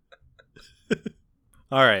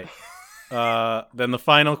 All right. Then the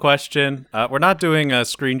final question. We're not doing a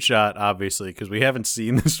screenshot, obviously, because we haven't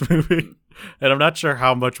seen this movie. And I'm not sure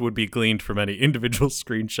how much would be gleaned from any individual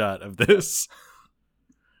screenshot of this.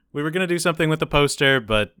 We were going to do something with the poster,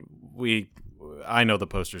 but I know the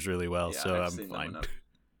posters really well, so I'm fine.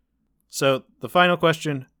 So the final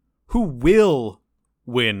question. Who will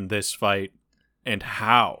win this fight and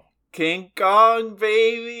how? King Kong,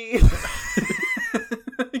 baby!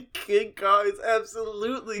 King Kong is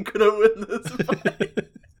absolutely gonna win this fight.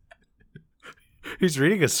 He's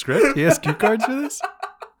reading a script? He has cue cards for this?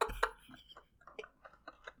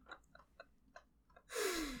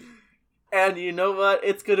 And you know what?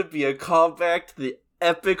 It's gonna be a callback to the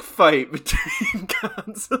epic fight between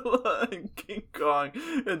Godzilla and King Kong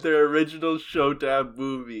in their original Showtime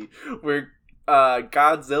movie, where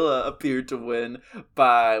Godzilla appeared to win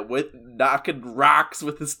by knocking rocks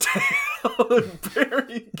with his tail and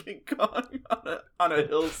burying King Kong on a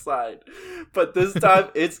hillside. But this time,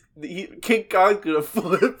 King Kong's gonna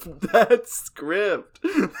flip that script.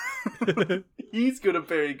 He's gonna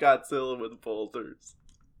bury Godzilla with boulders.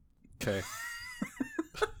 Okay.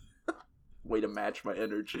 Way to match my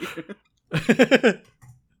energy. I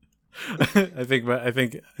think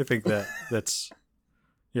that's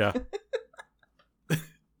yeah.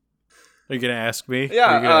 Are you gonna ask me? Yeah,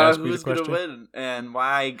 Are you gonna ask me who's the question? gonna win and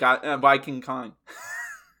why King Kong?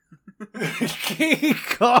 King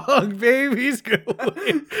Kong, baby, he's gonna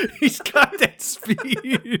win. He's got that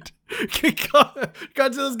speed. King Kong,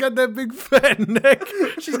 Godzilla's got that big fat neck.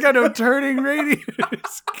 She's got no turning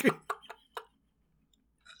radius.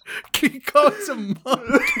 King Kong's a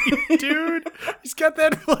monkey, dude. He's got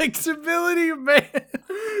that flexibility, man.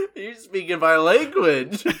 You're speaking my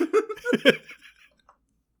language.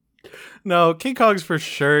 No, King Kong's for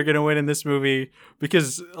sure gonna win in this movie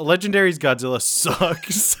because Legendary's Godzilla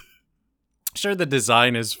sucks. Sure, the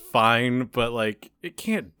design is fine, but like it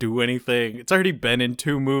can't do anything. It's already been in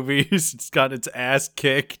 2 movies. It's got its ass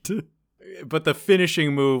kicked. But the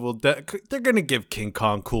finishing move they're gonna give King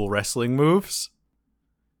Kong cool wrestling moves.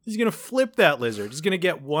 He's gonna flip that lizard. He's gonna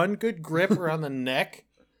get one good grip around the neck,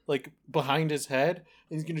 like behind his head,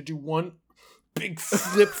 and he's gonna do one big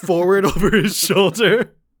flip forward over his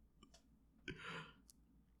shoulder.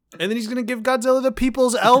 And then he's going to give Godzilla the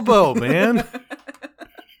people's elbow, man.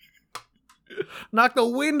 Knock the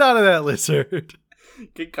wind out of that lizard.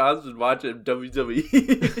 King Kong's been watching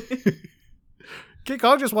WWE. King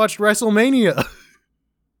Kong just watched WrestleMania.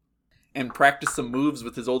 And practiced some moves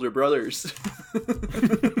with his older brothers.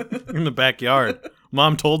 In the backyard.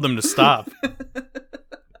 Mom told them to stop.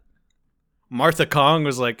 Martha Kong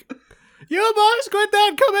was like, "You boys quit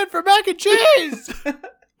that, come in for mac and cheese."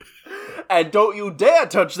 And don't you dare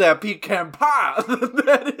touch that pecan pie.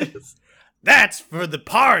 That's for the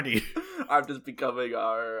party. I'm just becoming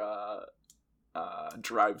our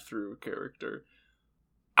drive-through character.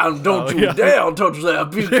 And don't you dare touch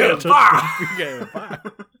that pecan pie.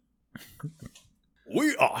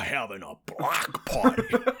 We are having a block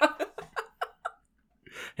party.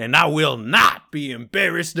 And I will not be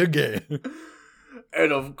embarrassed again.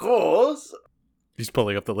 And of course... He's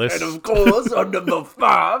pulling up the list. And of course, our number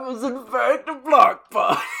 5 is in fact a block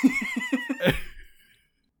party.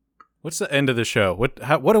 What's the end of the show? What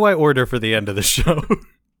do I order for the end of the show?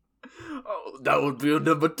 Oh, that would be a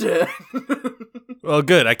number 10. Well,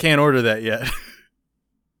 good. I can't order that yet.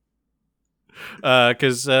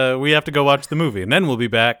 Because we have to go watch the movie. And then we'll be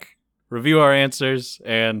back, review our answers,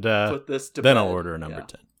 and Put this to then bed. I'll order a number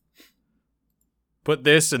 10. Put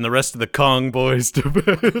this and the rest of the Kong boys to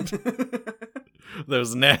bed.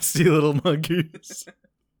 Those nasty little monkeys.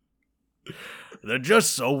 They're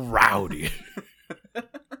just so rowdy.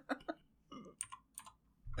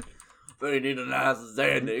 They need a nice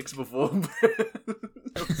Xanax before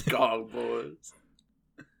those Kong boys.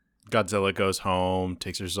 Godzilla goes home,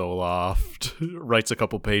 takes her Zoloft, writes a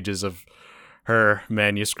couple pages of her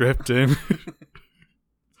manuscript, and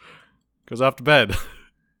goes off to bed.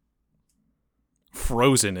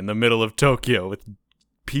 Frozen in the middle of Tokyo with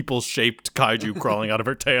people-shaped kaiju crawling out of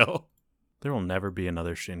her tail. There will never be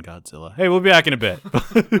another Shin Godzilla. Hey, we'll be back in a bit.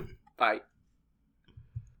 Bye.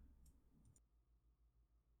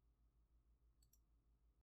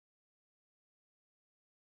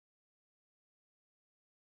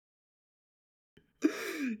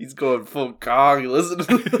 He's going full Kong. Listen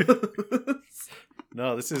to this.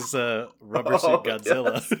 No, this is Rubber Suit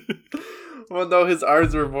Godzilla. Yes. Well, no, his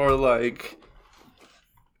arms were more like...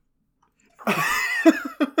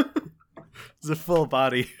 It's a full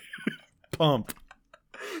body pump.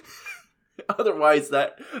 Otherwise,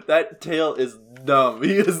 that tail is numb.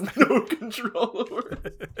 He has no control over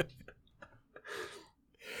it.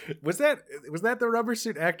 Was that the rubber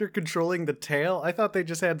suit actor controlling the tail? I thought they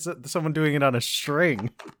just had someone doing it on a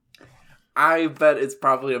string. I bet it's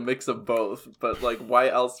probably a mix of both, but like, why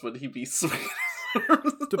else would he be swinging?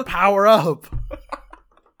 To power up.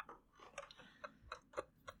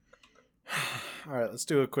 All right, let's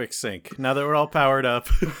do a quick sync. Now that we're all powered up.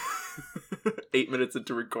 8 minutes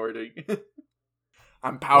into recording.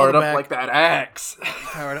 I'm powered up like that axe.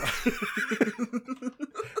 Powered up.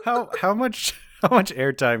 How much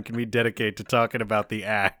airtime can we dedicate to talking about the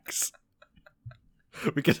axe?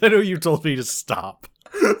 Because I know you told me to stop.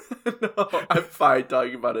 No, I'm fine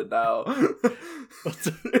talking about it now.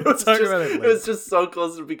 It was just so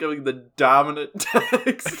close to becoming the dominant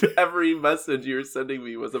text. Every message you were sending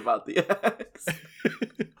me was about the axe.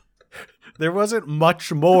 There wasn't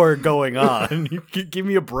much more going on. You give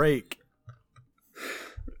me a break.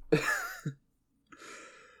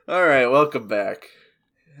 All right, welcome back.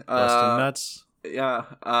 Bustin' nuts. Yeah.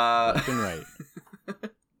 Looking right.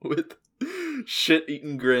 With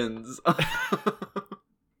shit-eating grins.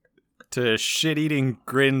 To shit-eating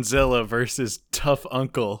Grinzilla versus Tough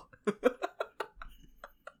Uncle.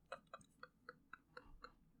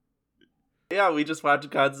 Yeah, we just watched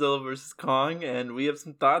Godzilla vs. Kong, and we have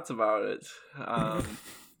some thoughts about it. A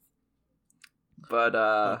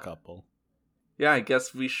couple. Yeah, I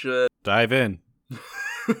guess we should dive in.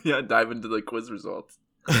 Dive into the quiz results.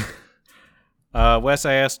 Wes,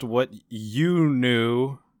 I asked what you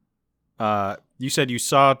knew. You said you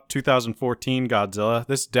saw 2014 Godzilla.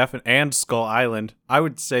 This and Skull Island. I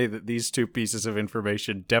would say that these two pieces of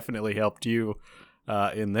information definitely helped you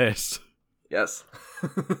in this. Yes.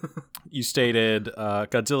 You stated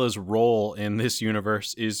Godzilla's role in this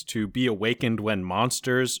universe is to be awakened when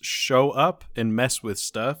monsters show up and mess with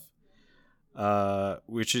stuff,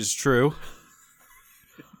 which is true.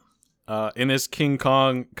 In this, King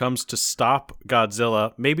Kong comes to stop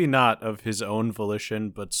Godzilla, maybe not of his own volition,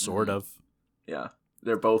 but sort of. Yeah,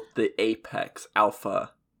 they're both the apex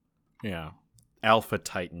alpha. Yeah, alpha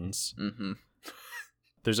titans. Mm-hmm.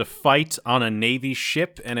 There's a fight on a Navy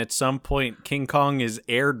ship, and at some point, King Kong is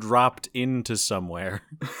airdropped into somewhere.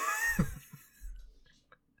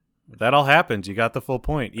 That all happens. You got the full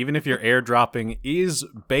point. Even if your airdropping is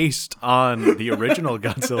based on the original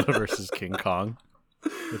Godzilla vs. King Kong,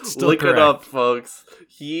 it's still Look correct. it up, folks.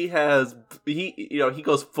 He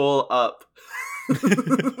goes full up.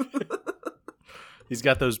 He's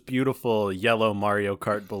got those beautiful yellow Mario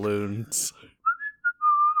Kart balloons.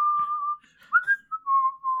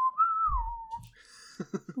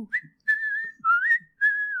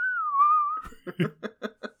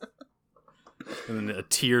 And then a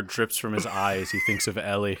tear drips from his eye as he thinks of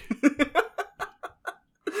Ellie.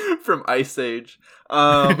 From Ice Age.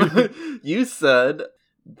 You said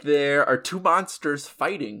there are two monsters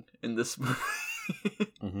fighting in this movie.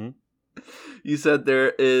 Mm-hmm. You said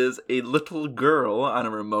there is a little girl on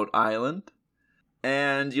a remote island.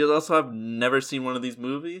 And you also have never seen one of these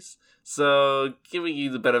movies. So, giving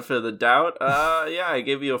you the benefit of the doubt, yeah, I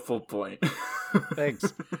gave you a full point.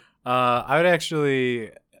 Thanks. I would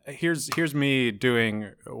actually... Here's me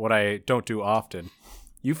doing what I don't do often.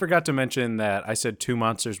 You forgot to mention that I said two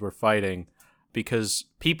monsters were fighting because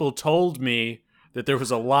people told me that there was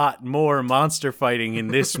a lot more monster fighting in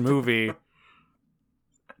this movie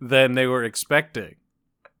than they were expecting.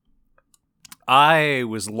 I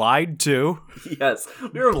was lied to. Yes,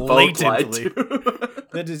 we were both lied to.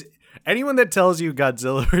 That is, anyone that tells you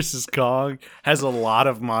Godzilla vs. Kong has a lot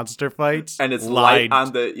of monster fights and it's light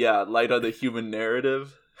on the human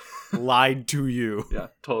narrative. Lied to you. Yeah,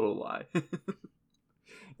 total lie.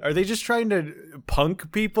 Are they just trying to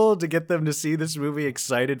punk people to get them to see this movie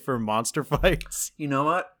excited for monster fights? You know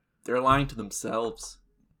what? They're lying to themselves.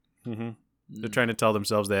 Mm-hmm. They're trying to tell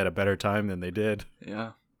themselves they had a better time than they did.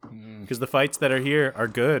 Yeah. Because the fights that are here are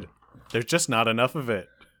good. There's just not enough of it.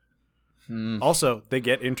 Also, they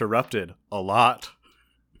get interrupted a lot.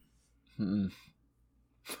 Those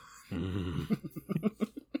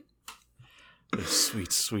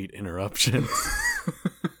sweet, sweet interruptions.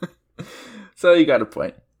 So you got a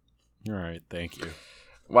point. All right, thank you.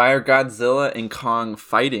 Why are Godzilla and Kong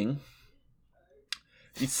fighting?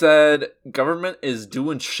 He said government is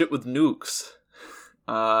doing shit with nukes.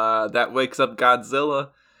 That wakes up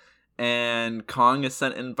Godzilla, and Kong is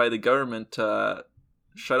sent in by the government to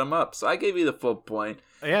shut him up. So I gave you the full point.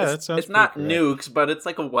 Yeah, that sounds. It's not correct. nukes, but it's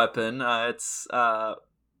like a weapon. I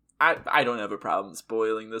don't have a problem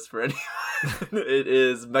spoiling this for anyone. It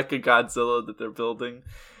is Mecha Godzilla that they're building.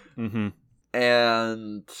 Mm-hmm.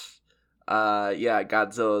 And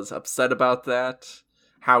Godzilla's upset about that.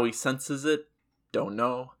 How he senses it, don't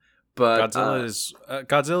know. But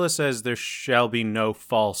Godzilla says there shall be no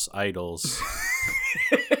false idols,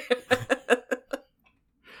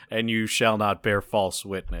 and you shall not bear false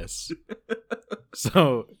witness.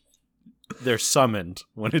 So they're summoned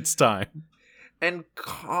when it's time. And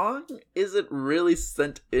Kong isn't really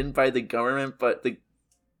sent in by the government, but the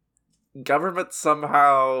government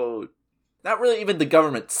somehow... Not really even the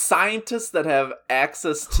government. Scientists that have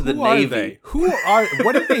access to the Navy.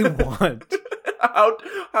 What do they want? How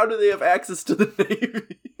do they have access to the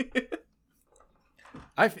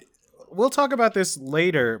Navy? We'll talk about this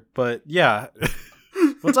later, but yeah.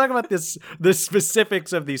 We'll talk about the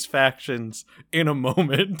specifics of these factions in a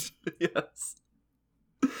moment. Yes.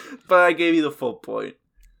 But I gave you the full point.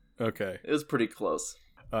 Okay. It was pretty close.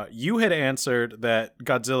 You had answered that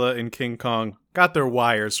Godzilla and King Kong got their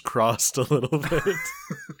wires crossed a little bit.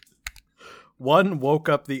 One woke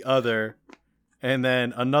up the other, and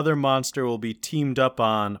then another monster will be teamed up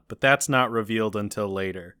on, but that's not revealed until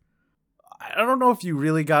later. I don't know if you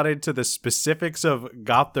really got into the specifics of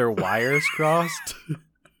got their wires crossed.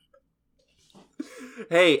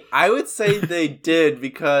 Hey, I would say they did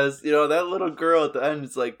because, that little girl at the end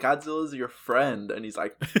is like, Godzilla's your friend. And he's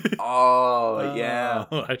like, oh, yeah.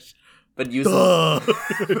 But using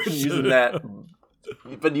that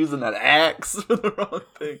axe for the wrong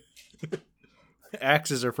thing.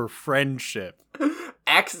 Axes are for friendship.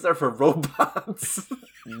 Axes are for robots,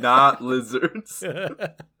 not lizards.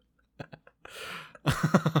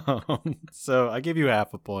 So I give you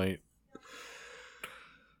half a point.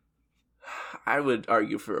 I would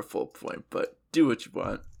argue for a full point, but do what you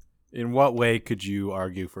want. In what way could you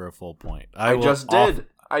argue for a full point? I just did.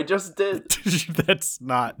 That's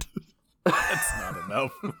not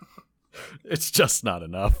enough. It's just not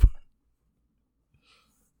enough.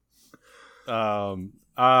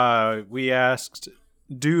 We asked,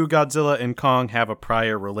 do Godzilla and Kong have a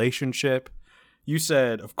prior relationship? You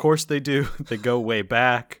said, of course they do. They go way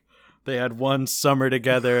back. They had one summer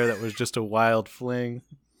together that was just a wild fling.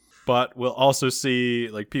 But we'll also see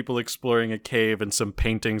people exploring a cave and some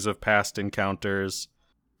paintings of past encounters.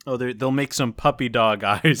 Oh, they'll make some puppy dog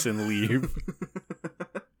eyes and leave.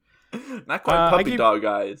 Not quite puppy dog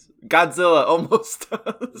eyes. Godzilla almost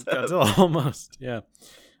does. Godzilla almost, yeah.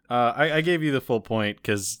 I gave you the full point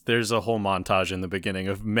because there's a whole montage in the beginning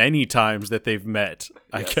of many times that they've met,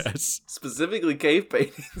 I guess. Specifically cave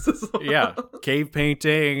paintings as well. Yeah, cave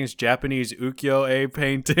paintings, Japanese ukiyo-e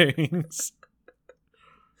paintings.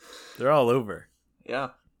 They're all over.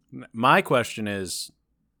 Yeah. My question is,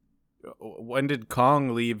 when did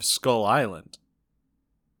Kong leave Skull Island?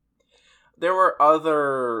 There were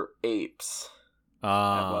other apes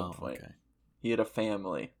at one point. Okay. He had a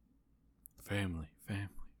family. Family.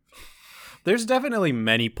 There's definitely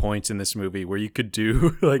many points in this movie where you could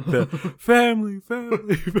do the family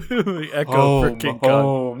echo for King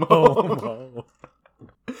Kong. Home.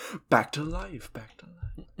 Back to life.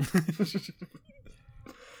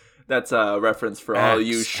 That's a reference for all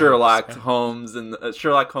you Sherlock Holmes and the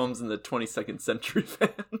 22nd Century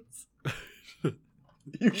fans.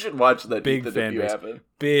 You should watch that. Big Ethan, fan if you base. haven't.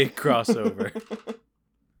 Big crossover.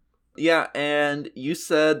 Yeah, and you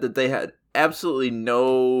said that they had absolutely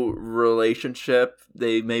no relationship.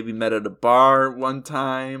 They maybe met at a bar one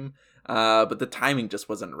time, but the timing just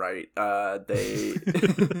wasn't right. They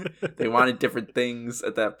they wanted different things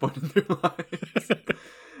at that point in their lives.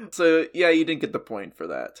 So yeah, you didn't get the point for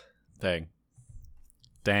that. Dang.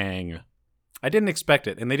 I didn't expect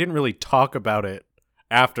it, and they didn't really talk about it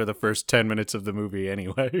after the first 10 minutes of the movie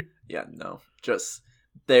anyway. Yeah, no. Just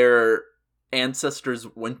their ancestors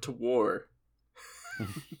went to war.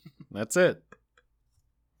 That's it.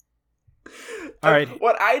 All right.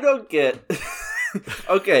 What I don't get.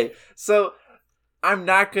 Okay, so I'm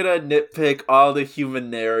not gonna nitpick all the human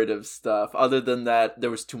narrative stuff. Other than that,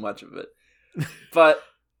 there was too much of it. But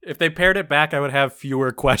If they paired it back, I would have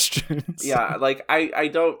fewer questions. yeah, like I'm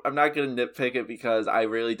not gonna nitpick it because I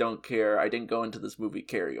really don't care. I didn't go into this movie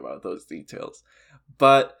caring about those details.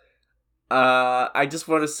 But I just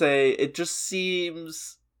want to say it just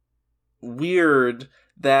seems weird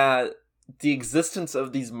that the existence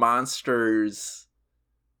of these monsters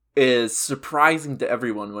is surprising to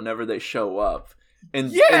everyone whenever they show up in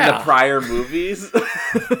the prior movies.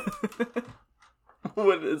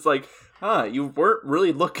 When it's like, you weren't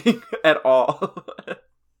really looking at all.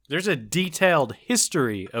 There's a detailed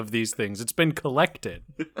history of these things. It's been collected.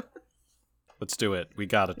 Let's do it. We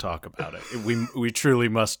got to talk about it. We truly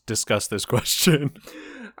must discuss this question.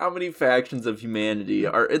 How many factions of humanity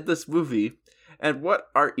are in this movie, and what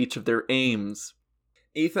are each of their aims?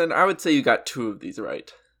 Ethan, I would say you got 2 of these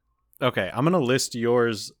right. Okay, I'm gonna list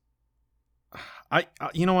yours.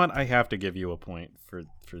 You know what? I have to give you a point for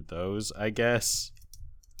those, I guess.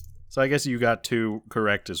 So I guess you got 2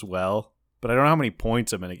 correct as well. But I don't know how many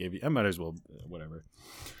points I'm gonna give you. I might as well, whatever.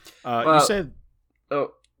 You said.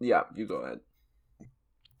 Oh yeah, you go ahead.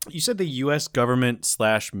 You said the U.S. government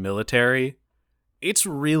 / military. It's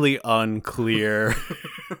really unclear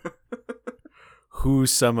who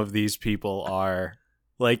some of these people are.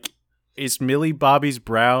 Like, is Millie's Bobby's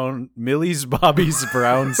Brown's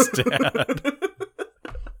dad?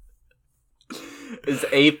 Is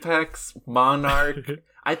Apex Monarch?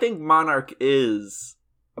 I think Monarch is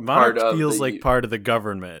Monarch feels like part of the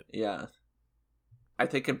government. Yeah. I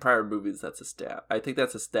think in prior movies that's I think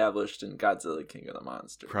that's established in Godzilla King of the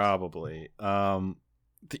Monsters. Probably. The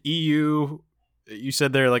EU, you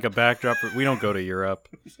said they're like a backdrop. We don't go to Europe.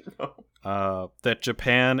 No. That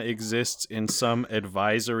Japan exists in some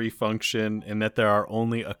advisory function and that there are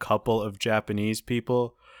only a couple of Japanese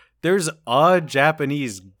people. There's a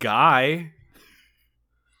Japanese guy.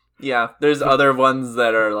 Yeah, there's other ones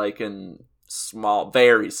that are like in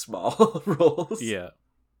very small roles. Yeah.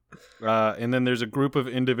 And then there's a group of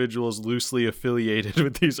individuals loosely affiliated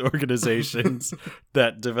with these organizations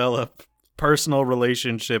that develop personal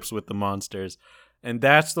relationships with the monsters. And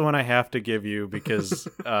that's the one I have to give you because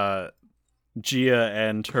Gia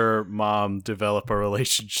and her mom develop a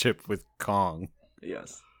relationship with Kong.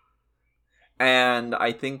 Yes. And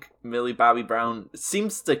I think Millie Bobby Brown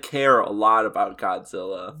seems to care a lot about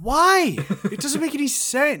Godzilla. Why? It doesn't make any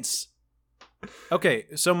sense. Okay,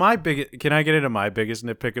 so can I get into my biggest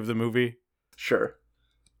nitpick of the movie? Sure.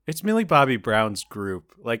 It's Millie Bobby Brown's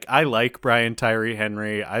group. Like, I like Brian Tyree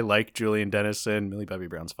Henry. I like Julian Dennison. Millie Bobby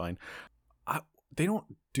Brown's fine. They don't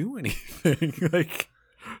do anything. Like,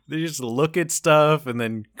 they just look at stuff and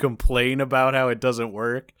then complain about how it doesn't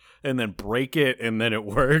work and then break it and then it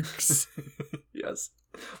works. Yes.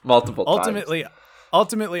 Multiple times.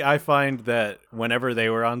 Ultimately, I find that whenever they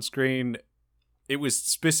were on screen, it was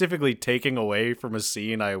specifically taking away from a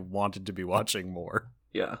scene I wanted to be watching more.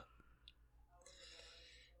 Yeah.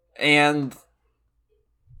 And,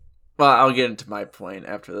 well, I'll get into my point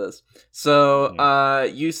after this. So,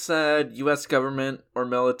 you said U.S. government or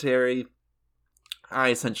military. I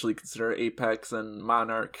essentially consider Apex and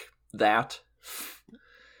Monarch that.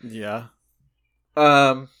 Yeah.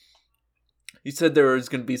 You said there was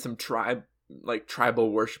going to be some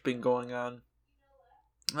tribal worshipping going on.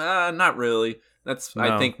 Not really. That's, no.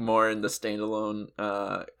 I think, more in the standalone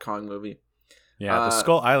Kong movie. Yeah, the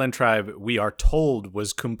Skull Island tribe, we are told,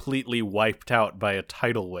 was completely wiped out by a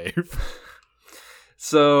tidal wave.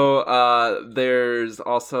 So, there's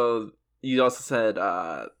also, you also said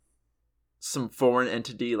some foreign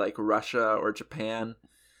entity like Russia or Japan.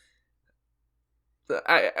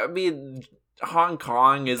 I mean, Hong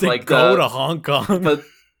Kong is like go to Hong Kong. But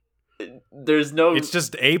there's no... It's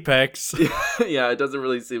just Apex. Yeah, it doesn't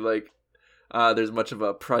really seem like there's much of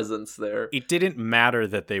a presence there. It didn't matter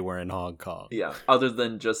that they were in Hong Kong. Yeah, other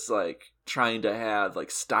than just like trying to have like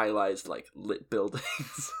stylized like lit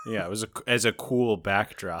buildings. Yeah, it was as a cool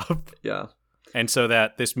backdrop. Yeah. And so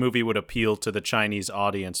that this movie would appeal to the Chinese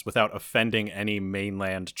audience without offending any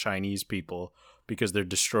mainland Chinese people because they're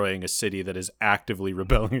destroying a city that is actively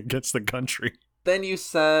rebelling against the country. Then you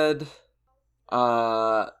said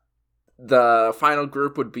the final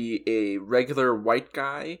group would be a regular white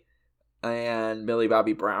guy and Millie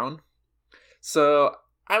Bobby Brown. So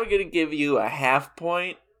I'm going to give you a half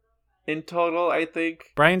point in total, I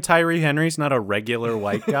think. Brian Tyree Henry's not a regular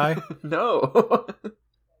white guy? No.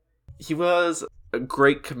 He was a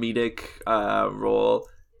great comedic role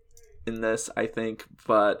in this, I think,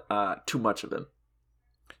 but too much of him.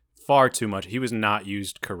 far too much. He was not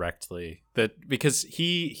used correctly. Because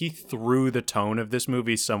he threw the tone of this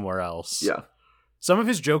movie somewhere else. Yeah. Some of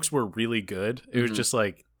his jokes were really good. It was just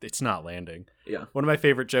like, it's not landing. Yeah. One of my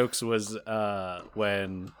favorite jokes was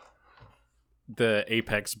when the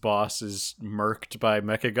Apex boss is murked by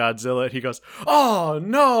Mechagodzilla, and he goes, "Oh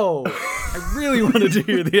no! I really wanted to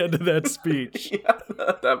hear the end of that speech." Yeah,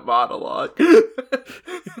 that monologue.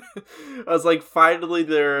 I was like, finally,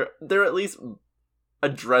 they're at least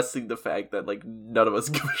addressing the fact that like none of us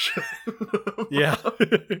give a shit. Yeah.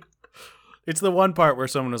 It's the one part where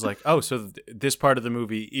someone was like, "Oh, so this part of the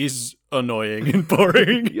movie is annoying and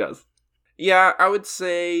boring." Yes. Yeah, I would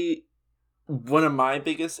say one of my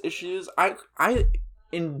biggest issues, I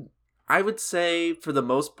would say for the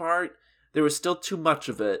most part, there was still too much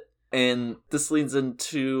of it. And this leads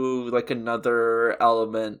into like another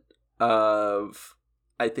element of,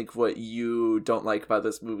 I think, what you don't like about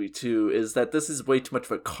this movie too, is that this is way too much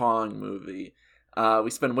of a Kong movie.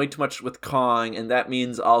 We spend way too much with Kong, and that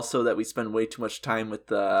means also that we spend way too much time with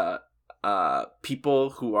the people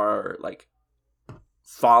who are like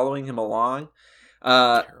following him along.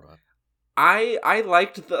 I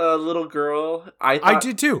liked the little girl. I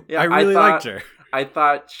did too. Yeah, I really liked her. I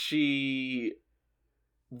thought she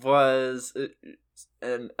was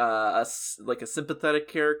like a sympathetic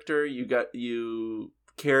character. You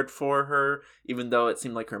cared for her, even though it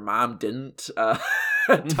seemed like her mom didn't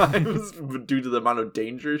at times due to the amount of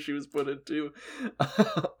danger she was put into.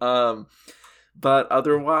 But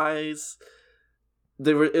otherwise,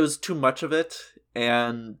 it was too much of it,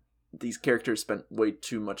 and these characters spent way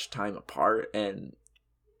too much time apart, and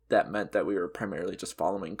that meant that we were primarily just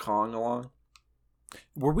following Kong along.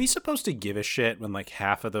 Were we supposed to give a shit when like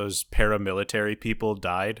half of those paramilitary people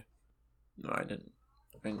died? No, I didn't.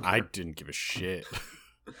 I didn't give a shit.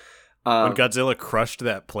 When Godzilla crushed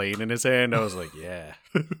that plane in his hand, I was like, yeah.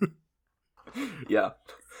 Yeah.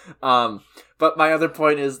 But my other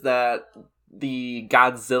point is that the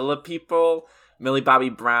Godzilla people, Millie Bobby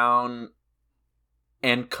Brown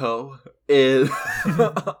and co, is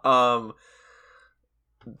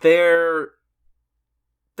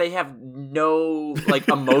they have no like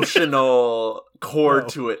emotional core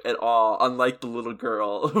to it at all, unlike the little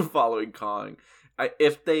girl following Kong.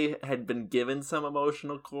 If they had been given some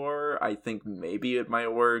emotional core, I think maybe it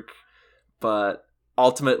might work, but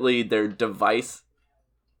ultimately they're just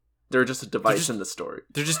a device in the story.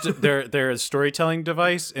 They're a storytelling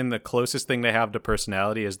device, and the closest thing they have to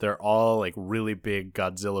personality is they're all like really big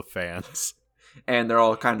Godzilla fans. And they're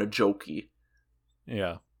all kind of jokey.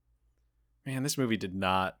 Yeah. Man, this movie did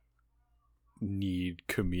not need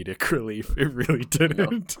comedic relief. It really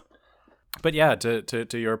didn't. No. But yeah, to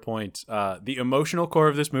your point, the emotional core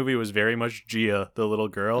of this movie was very much Gia, the little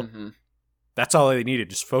girl. Mm-hmm. That's all they needed.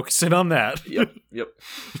 Just focus in on that. Yep.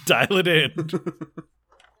 Dial it in.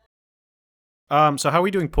 So how are we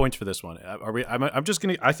doing points for this one? I'm just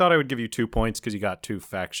gonna. I thought I would give you 2 points because you got 2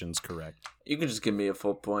 factions correct. You can just give me a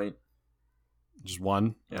full point. Just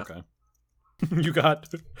one? Yeah. Okay. You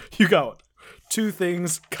got 2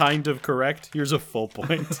 things kind of correct. Here's a full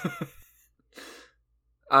point.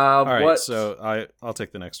 All right, so I'll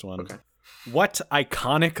take the next one. Okay. What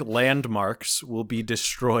iconic landmarks will be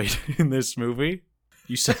destroyed in this movie?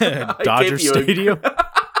 You said Dodger Stadium.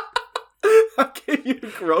 I gave you a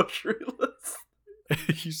grocery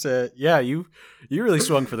list. You said, yeah, you really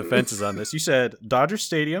swung for the fences on this. You said Dodger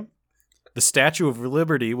Stadium, the Statue of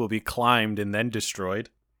Liberty will be climbed and then destroyed.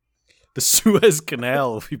 The Suez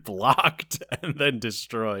Canal will be blocked and then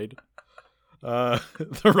destroyed. The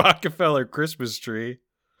Rockefeller Christmas tree,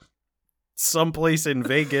 someplace in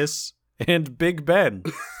Vegas, and Big Ben.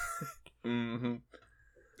 Mm-hmm.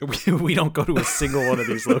 We don't go to a single one of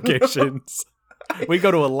these locations. We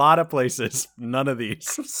go to a lot of places. None of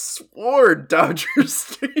these. I swore Dodger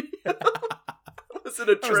Stadium was in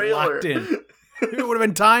a trailer. Locked in. It would have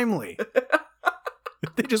been timely.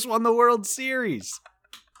 They just won the World Series.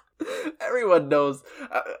 Everyone knows.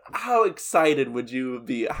 How excited would you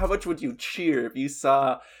be? How much would you cheer if you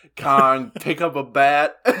saw Kong pick up a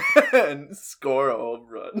bat and score a home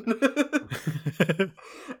run?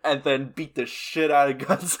 And then beat the shit out of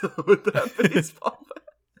Godzilla with that baseball bat?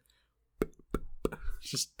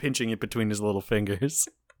 Just pinching it between his little fingers.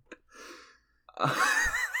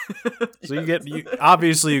 So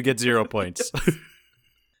obviously you get 0 points.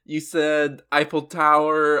 You said Eiffel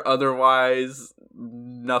Tower, otherwise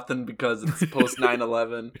nothing because it's post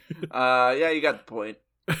 9/11. Yeah, you got the point.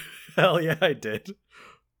 Hell yeah, I did.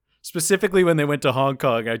 Specifically when they went to Hong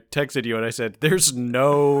Kong, I texted you and I said, there's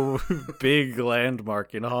no big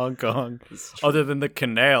landmark in Hong Kong other than the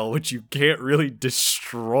canal, which you can't really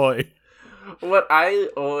destroy.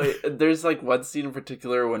 There's like one scene in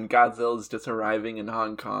particular when Godzilla is just arriving in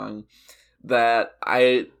Hong Kong that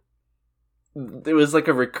it was like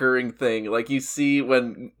a recurring thing. Like you see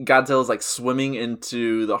when Godzilla's like swimming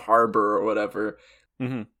into the harbor or whatever,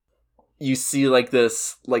 you see like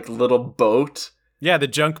this like little boat. Yeah, the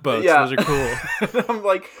junk boats. Yeah. Those are cool. And I'm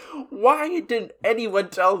like, why didn't anyone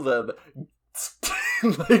tell them?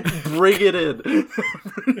 Like, bring it in.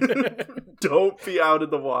 Don't be out in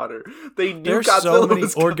the water. They knew There's Godzilla so many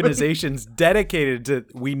was coming. organizations dedicated to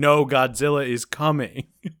we know Godzilla is coming.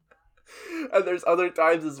 And there's other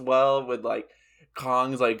times as well when like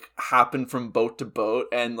Kong's like hopping from boat to boat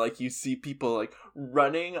and like you see people like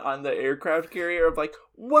running on the aircraft carrier of like,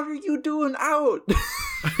 what are you doing out?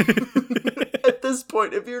 At this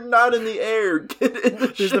point, if you're not in the air, get in the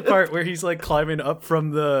There's ship. the part where he's like climbing up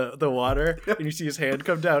from the water and you see his hand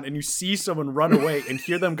come down and you see someone run away and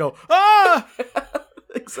hear them go, ah!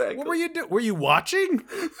 Exactly. What were you doing? Were you watching?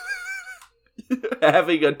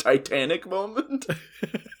 Having a Titanic moment.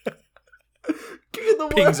 Kick in the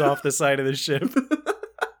Pings water. off the side of the ship.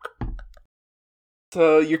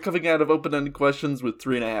 So you're coming out of open-ended questions with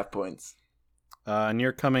 3.5 points. And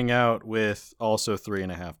you're coming out with also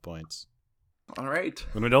 3.5 points. All right.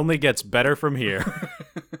 And it only gets better from here.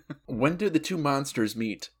 When do the two monsters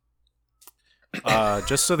meet?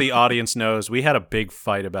 Just so the audience knows, we had a big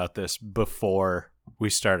fight about this before we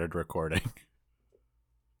started recording.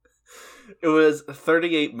 It was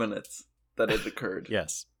 38 minutes that it occurred.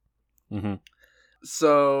 Yes. Mm-hmm.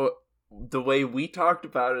 So the way we talked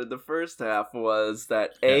about it in the first half was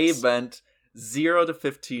that A Yes. meant 0 to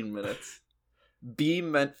 15 minutes. B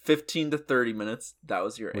meant 15 to 30 minutes. That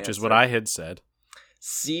was your answer. Which is what I had said.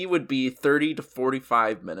 C would be 30 to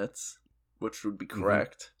 45 minutes, which would be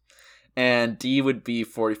correct. And D would be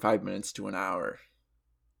 45 minutes to an hour.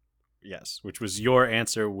 Yes, which was your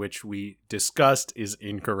answer, which we discussed is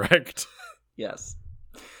incorrect. Yes.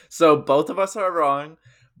 So both of us are wrong,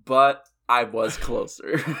 but I was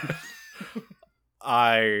closer.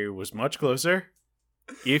 I was much closer.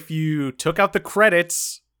 If you took out the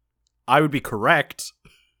credits, I would be correct.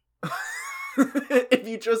 If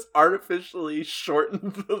you just artificially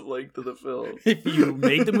shortened the length of the film. If you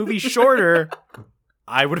made the movie shorter,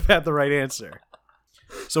 I would have had the right answer.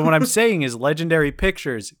 So what I'm saying is Legendary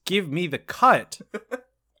Pictures, give me the cut.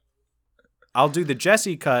 I'll do the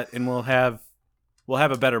Jesse cut and we'll have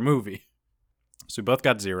a better movie. So we both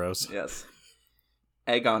got zeros. Yes.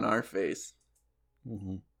 Egg on our face.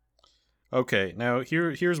 Mm-hmm. Okay, now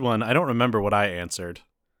here's one. I don't remember what I answered.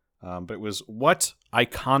 But it was, what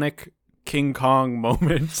iconic King Kong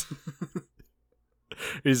moment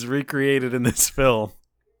is recreated in this film?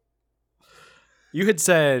 You had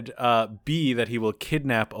said B, that he will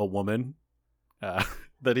kidnap a woman.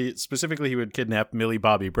 That he would kidnap Millie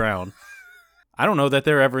Bobby Brown. I don't know that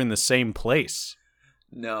they're ever in the same place.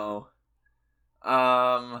 No.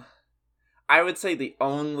 I would say the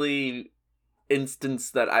only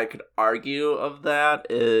instance that I could argue of that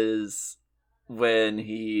is when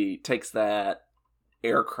he takes that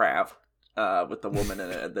aircraft with the woman in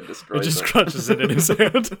it and then destroys It just it. crunches it in his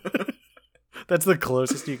hand. That's the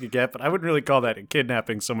closest you could get, but I wouldn't really call that a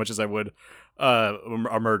kidnapping so much as I would a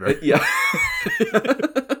murder. Yeah.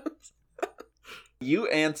 You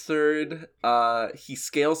answered he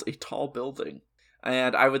scales a tall building.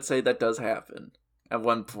 And I would say that does happen at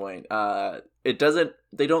one point.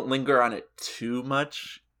 They don't linger on it too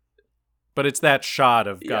much. But it's that shot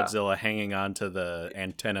of Yeah. Godzilla hanging onto the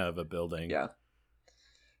antenna of a building. Yeah.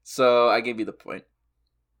 So I gave you the point.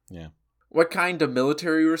 Yeah. What kind of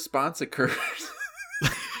military response occurs?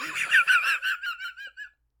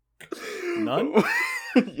 None?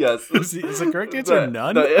 Yes. Is the correct answer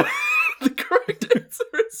none? The correct answer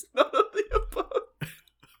is none of the above.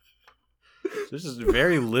 There's just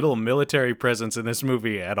very little military presence in this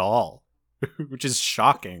movie at all, which is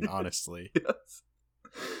shocking, honestly. Yes.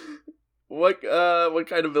 What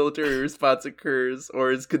kind of military response occurs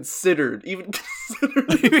or is considered? Even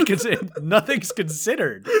considered? Nothing's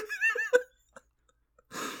considered.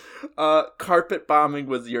 Carpet bombing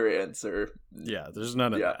was your answer. Yeah, there's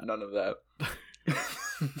none of that. None of that.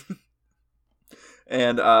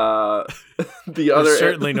 And the other There's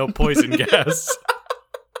certainly no poison gas.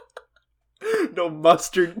 no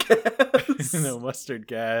mustard gas. No mustard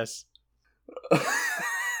gas.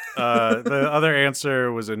 The other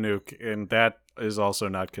answer was a nuke, and that is also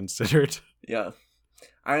not considered. Yeah.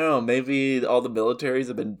 I don't know, maybe all the militaries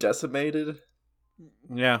have been decimated.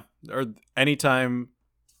 Yeah, or anytime.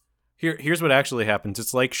 Here's what actually happens.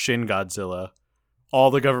 It's like Shin Godzilla. All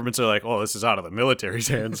the governments are like, "Oh, this is out of the military's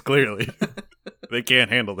hands. Clearly, they can't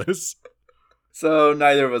handle this." So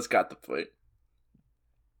neither of us got the point.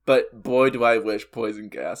 But boy, do I wish poison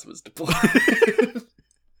gas was deployed.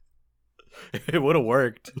 It would have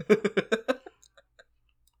worked.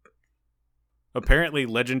 Apparently,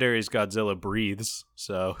 Legendary's Godzilla breathes,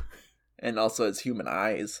 so... And also has human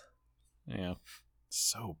eyes. Yeah.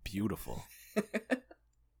 So beautiful.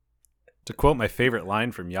 To quote my favorite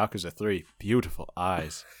line from Yakuza 3, beautiful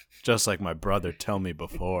eyes. Just like my brother tell me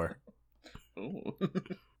before. Ooh.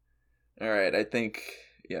 Alright, I think,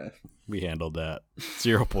 yeah. We handled that.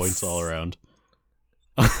 0 points all around.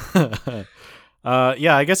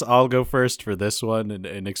 Yeah, I guess I'll go first for this one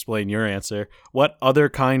and explain your answer. What other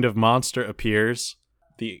kind of monster appears?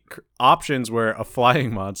 The options were a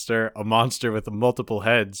flying monster, a monster with multiple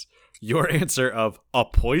heads. Your answer of a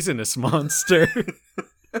poisonous monster,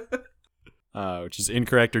 which is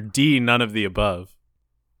incorrect, or D, none of the above.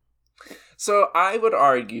 So I would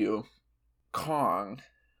argue Kong,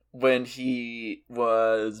 when he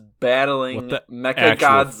was battling What the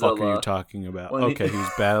Mechagodzilla. actual fuck are you talking about? When Okay, he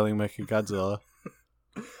was battling Mechagodzilla.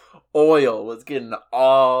 Oil was getting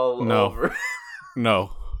all over.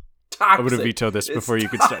 No. Toxic. I would have vetoed this It's before you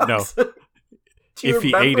could start. No. toxic. Do you If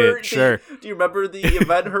he ate it, sure. Do you remember the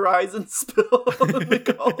Event Horizon spill in the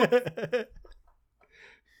Gulf?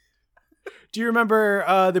 Do you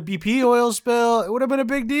remember the BP oil spill? It would have been a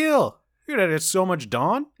big deal. You would have had so much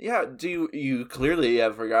Dawn. Yeah, you clearly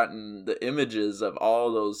have forgotten the images of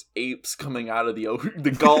all those apes coming out of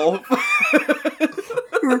the Gulf.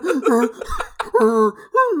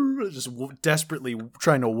 Just desperately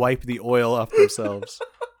trying to wipe the oil off themselves.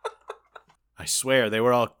 I swear, they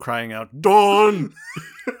were all crying out, Dawn!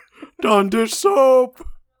 Dawn dish soap!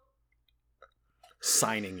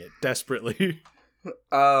 Signing it desperately.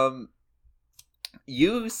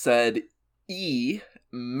 You said E,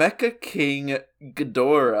 Mecha King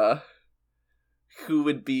Ghidorah, who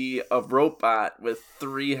would be a robot with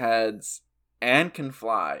 3 heads and can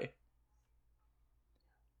fly.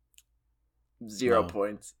 0 No.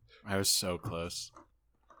 points. I was so close.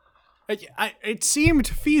 It seemed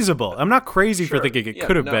feasible. I'm not crazy for Sure. thinking it Yeah,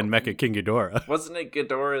 could have no. been Mecha King Ghidorah. Wasn't it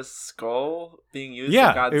Ghidorah's skull being used?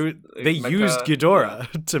 Yeah, in they used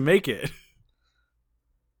Ghidorah to make it.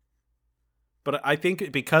 But I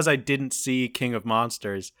think because I didn't see King of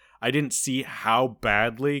Monsters, I didn't see how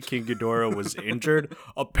badly King Ghidorah was injured.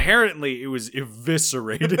 Apparently, it was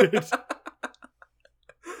eviscerated.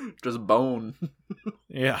 Just bone.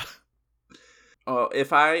 Yeah. Oh,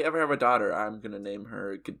 if I ever have a daughter, I'm gonna name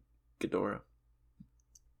her Ghidorah.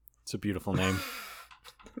 It's a beautiful name.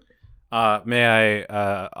 May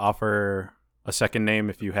I offer a second name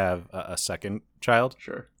if you have a second child?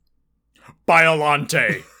 Sure.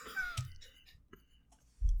 Biolante!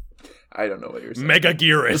 I don't know what you're saying.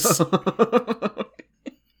 Megaguirus!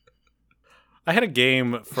 I had a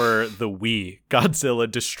game for the Wii,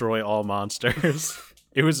 Godzilla Destroy All Monsters.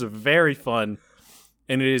 It was very fun,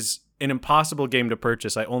 and it is an impossible game to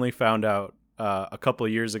purchase. I only found out a couple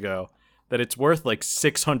of years ago that it's worth like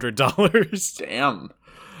 $600. Damn.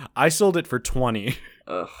 I sold it for $20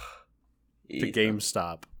 Ugh. to Ethan.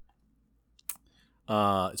 GameStop.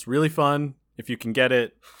 It's really fun. If you can get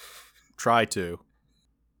it, try to.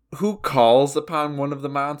 Who calls upon one of the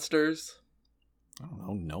monsters? I don't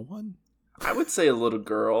know, no one? I would say a little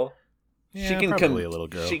girl. Yeah, probably a little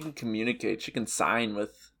girl. She can communicate. She can sign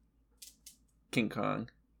with King Kong.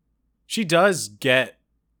 She does get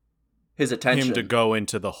His attention. him to go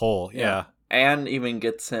into the hole. Yeah. And even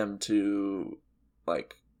gets him to,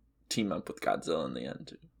 like, team up with Godzilla in the end,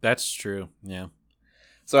 too. That's true. Yeah.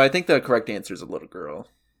 So I think the correct answer is a little girl.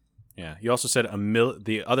 Yeah. You also said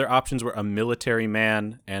the other options were a military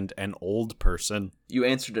man and an old person. You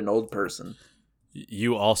answered an old person.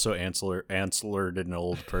 You also answered an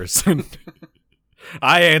old person.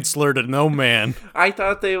 I answered a no man. I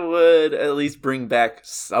thought they would at least bring back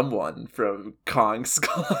someone from Kong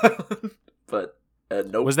Skull Island, but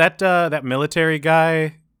nope. Was that military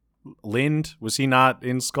guy, Lind? Was he not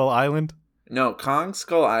in Skull Island? No, Kong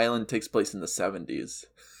Skull Island takes place in the 70s.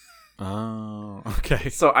 Oh, okay.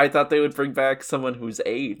 So I thought they would bring back someone who's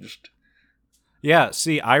aged. Yeah,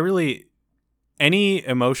 see, any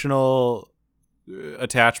emotional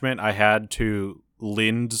attachment I had to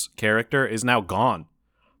Lind's character is now gone.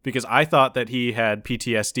 Because I thought that he had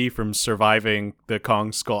PTSD from surviving the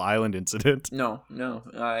Kong Skull Island incident. No,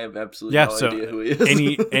 I have absolutely no idea who he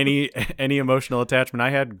is. any emotional attachment I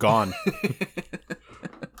had, gone.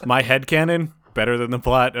 My headcanon, better than the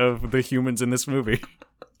plot of the humans in this movie.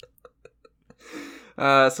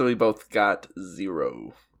 So we both got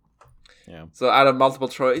 0. Yeah. So out of multiple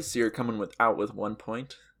choice, you're coming out with 1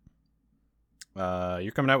 point.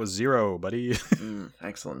 You're coming out with 0, buddy.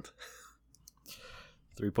 Excellent.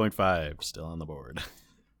 3.5 still on the board.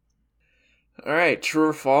 All right, true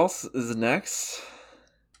or false is next.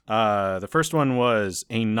 The first one was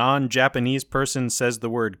a non-Japanese person says the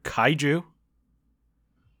word kaiju.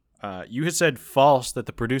 You had said false, that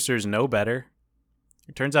the producers know better.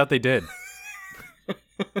 It turns out they did.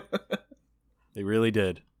 They really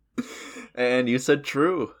did. And you said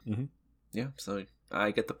true. Mm-hmm. Yeah, so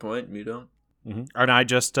I get the point. You don't. Mm-hmm. And I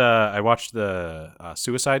just I watched the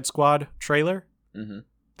Suicide Squad trailer. Mm-hmm.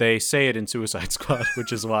 They say it in Suicide Squad,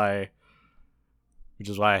 which is why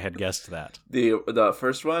I had guessed that. The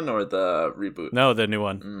first one or the reboot? No, the new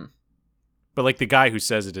one. Mm. But like the guy who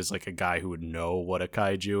says it is like a guy who would know what a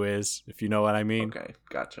kaiju is, if you know what I mean. Okay,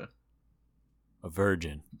 gotcha. A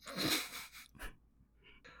virgin.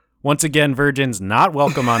 Once again, virgins not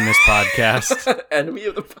welcome on this podcast. Enemy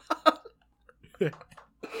of the pod.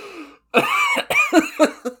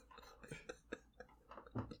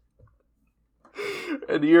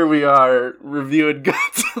 And here we are reviewing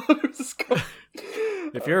Godzilla vs. Kong.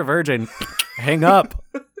 If you're a virgin, hang up.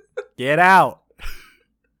 Get out.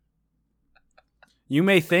 You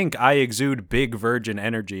may think I exude big virgin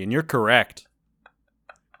energy, and you're correct.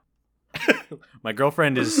 My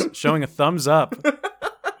girlfriend is showing a thumbs up.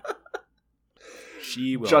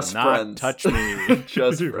 She will Just not friends. touch me.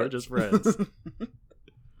 Just We're friends. just friends.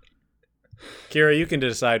 Kira, you can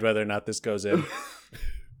decide whether or not this goes in.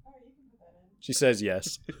 She says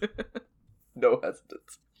yes. No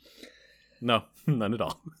hesitance. No, none at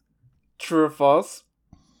all. True or false?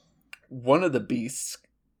 One of the beasts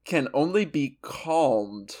can only be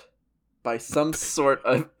calmed by some sort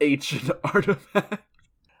of ancient artifact.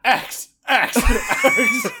 X.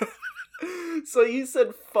 So you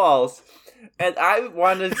said false, and I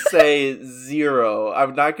want to say 0.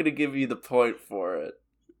 I'm not going to give you the point for it.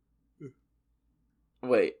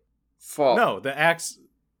 Wait, false. No, the axe.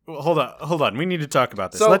 Well, hold on. We need to talk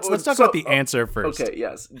about this. So- let's talk so- about the answer first. Okay,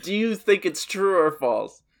 yes. Do you think it's true or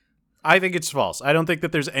false? I think it's false. I don't think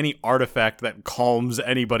that there's any artifact that calms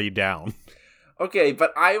anybody down. Okay,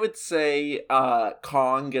 but I would say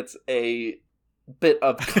Kong gets a bit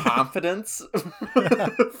of confidence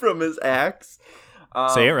from his axe.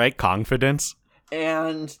 Say it right, confidence.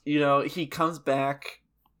 And, he comes back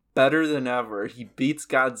better than ever. He beats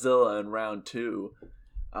Godzilla in round 2.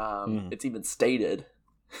 It's even stated.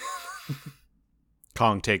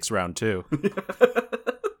 Kong takes round 2.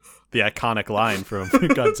 The iconic line from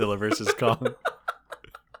Godzilla vs. Kong.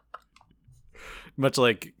 Much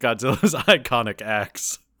like Godzilla's iconic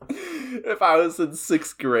axe. If I was in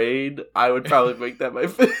 6th grade, I would probably make that my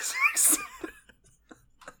physics.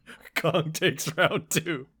 Kong takes round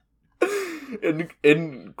 2.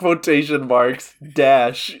 In quotation marks,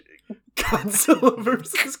 dash, Godzilla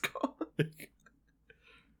vs. Kong.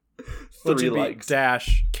 Well, it 3 should be likes.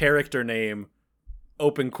 dash, character name,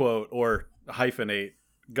 open quote, or hyphenate,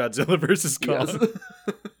 Godzilla vs. Kong.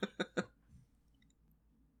 Yes.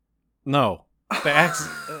 No.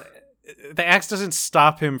 The axe doesn't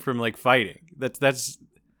stop him from like fighting. That's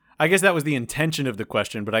I guess that was the intention of the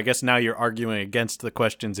question, but I guess now you're arguing against the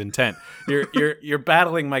question's intent. You're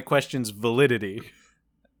battling my question's validity.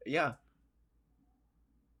 Yeah.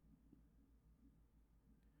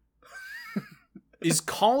 Is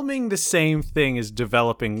calming the same thing as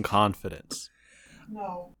developing confidence?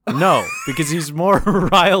 No. No, because he's more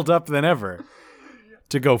riled up than ever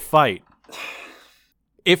to go fight.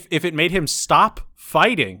 If it made him stop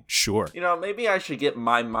fighting, sure. Maybe I should get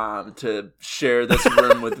my mom to share this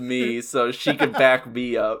room with me so she can back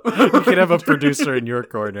me up. You could have a producer in your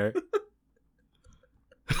corner.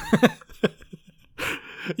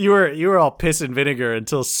 You were all piss and vinegar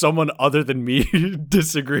until someone other than me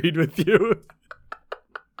disagreed with you.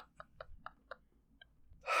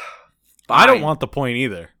 I don't want the point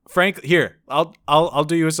either. Frank, here, I'll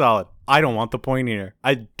do you a solid. I don't want the point either.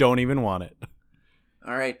 I don't even want it.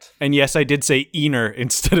 All right. And yes, I did say "eener"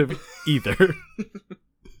 instead of either.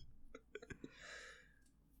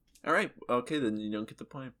 All right. Okay, then you don't get the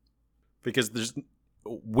point. Because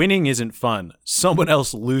winning isn't fun. Someone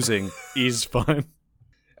else losing is fun.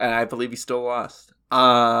 And I believe he still lost.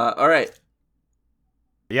 All right.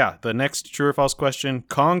 Yeah, the next true or false question.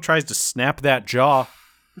 Kong tries to snap that jaw.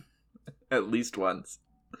 At least once.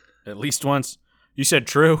 At least once. You said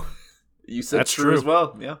true. You said That's true as true.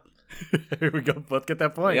 well. Yeah. Here we go. Both get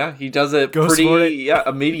that point. Yeah, he does it Goes for it.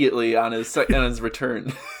 immediately on his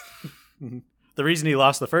return. The reason he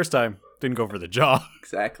lost the first time didn't go for the jaw.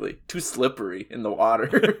 Exactly. Too slippery in the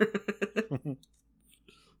water.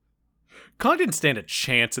 Kong didn't stand a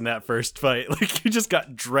chance in that first fight. Like, he just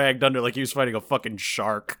got dragged under like he was fighting a fucking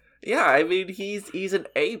shark. Yeah, I mean he's an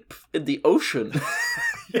ape in the ocean.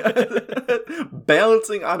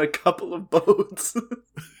 Balancing on a couple of boats.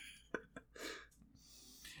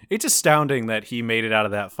 It's astounding that he made it out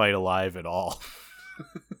of that fight alive at all.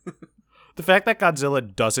 The fact that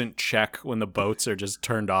Godzilla doesn't check when the boats are just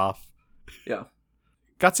turned off. Yeah.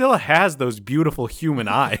 Godzilla has those beautiful human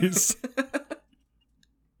eyes.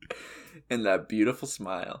 And that beautiful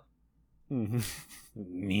smile.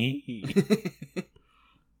 Me.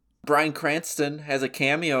 Bryan Cranston has a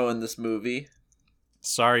cameo in this movie.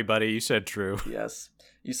 Sorry, buddy, you said true. Yes.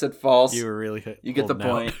 You said false. You were really You get the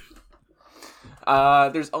holding point.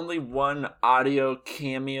 out. There's only one audio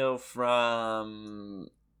cameo from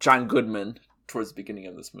John Goodman towards the beginning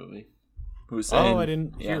of this movie. Who's Oh, I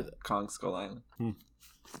didn't hear that. Kong Skull Island.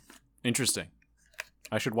 Interesting.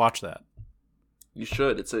 I should watch that. You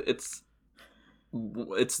should. It's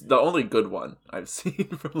the only good one I've seen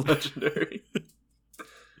from Legendary.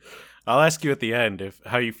 I'll ask you at the end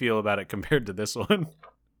how you feel about it compared to this one.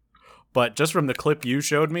 But just from the clip you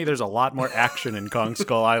showed me, there's a lot more action in Kong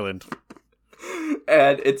Skull Island.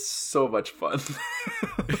 And it's so much fun.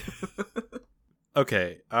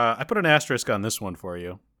 Okay, I put an asterisk on this one for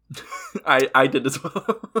you. I did as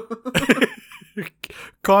well.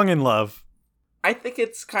 Kong in Love. I think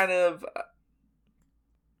it's kind of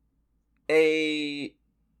a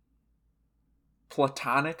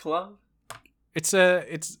platonic love.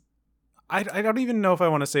 I don't even know if I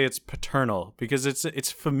want to say it's paternal, because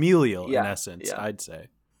it's familial in Yeah, essence, yeah. I'd say.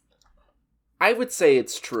 I would say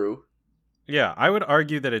it's true. Yeah, I would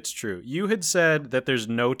argue that it's true. You had said that there's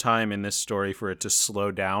no time in this story for it to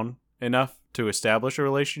slow down enough to establish a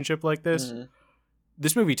relationship like this. Mhm.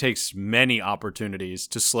 This movie takes many opportunities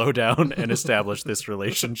to slow down and establish this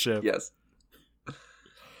relationship. Yes.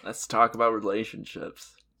 Let's talk about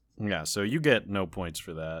relationships. Yeah, so you get no points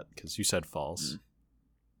for that because you said false.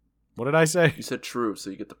 What did I say? You said true, so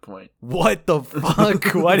you get the point. What the fuck?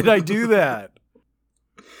 Why did I do that?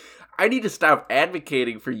 I need to stop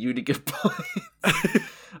advocating for you to get points.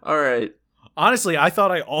 All right. Honestly, I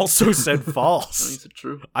thought I also said No, you false. said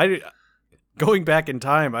true. Going back in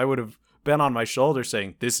time, I would have been on my shoulder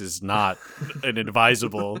saying, this is not an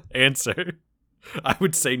advisable answer. I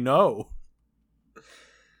would say no.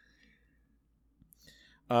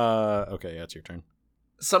 Okay, yeah, it's your turn.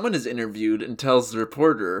 Someone is interviewed and tells the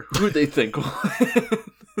reporter who they think will win.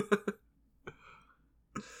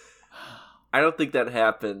 I don't think that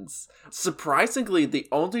happens. Surprisingly, the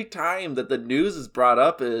only time that the news is brought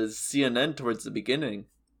up is CNN towards the beginning.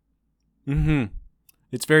 Mm-hmm.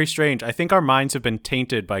 It's very strange. I think our minds have been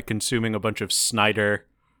tainted by consuming a bunch of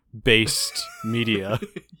Snyder-based media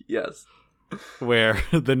Yes. where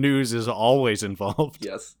the news is always involved.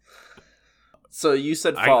 Yes. So you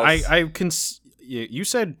said false. You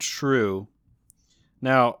said true.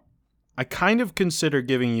 Now, I kind of consider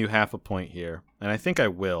giving you half a point here, and I think I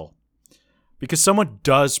will. Because someone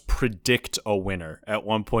does predict a winner at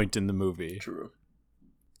one point in the movie. True.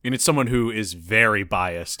 And it's someone who is very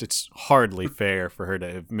biased. It's hardly fair for her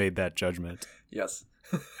to have made that judgment. Yes.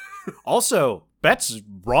 Also, Bet's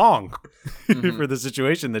wrong Mhm. for the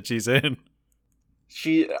situation that she's in.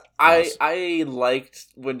 I liked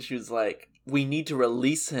when she was like, we need to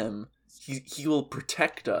release him. He will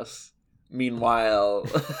protect us. Meanwhile,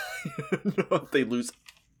 they lose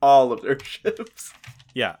all of their ships.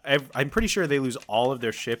 Yeah, I'm pretty sure they lose all of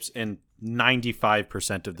their ships and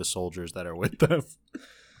 95% of the soldiers that are with them.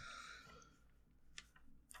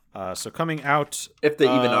 So coming out, If they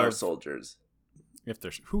even are soldiers. if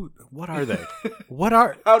there's what are they?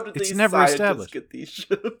 How did it's these never scientists established. get these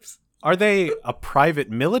ships? Are they a private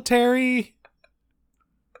military?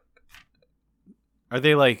 Are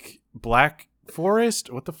they like Black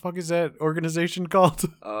Forest? What the fuck is that organization called?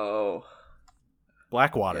 Oh,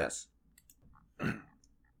 Blackwater. yes.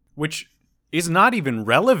 Which is not even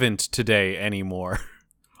relevant today anymore.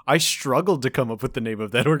 I struggled to come up with the name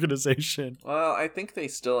of that organization. Well, I think they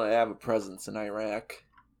still have a presence in Iraq.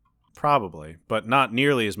 Probably, but not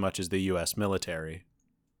nearly as much as the U.S. military.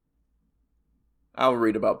 I'll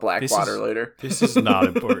read about Blackwater later. This is not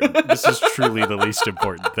important. This is truly the least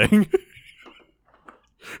important thing.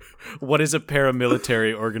 What is a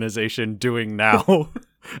paramilitary organization doing now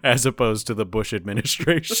as opposed to the Bush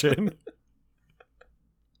administration?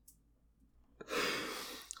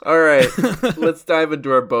 All right, let's dive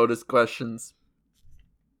into our bonus questions.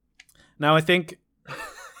 Now, I think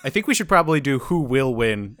we should probably do who will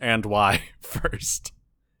win and why first,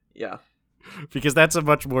 Yeah. because that's a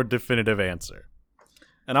much more definitive answer.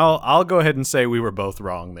 And I'll go ahead and say we were both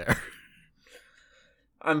wrong there.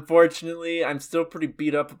 Unfortunately, I'm still pretty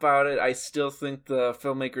beat up about it. I still think the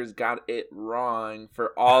filmmakers got it wrong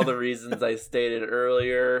for all the reasons I stated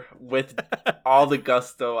earlier, with all the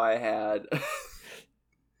gusto I had.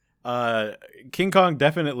 King Kong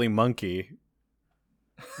definitely monkey,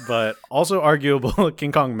 but also arguable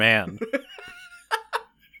King Kong man.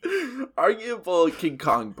 Arguable King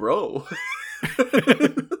Kong bro.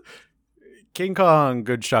 King Kong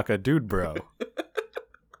good shaka dude bro.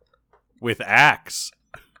 With axe.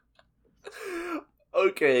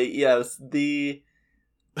 Okay, yes,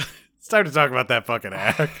 It's time to talk about that fucking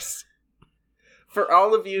axe. For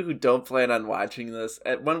all of you who don't plan on watching this,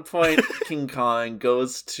 at one point King Kong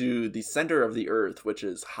goes to the center of the earth, which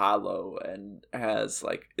is hollow and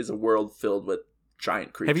is a world filled with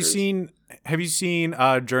giant creatures. Have you seen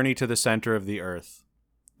Journey to the Center of the Earth?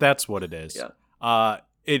 That's what it is. Yeah.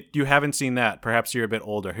 You haven't seen that. Perhaps you're a bit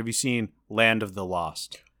older. Have you seen Land of the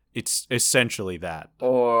Lost? It's essentially that.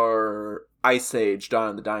 Or Ice Age, Dawn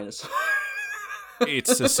of the Dinosaur.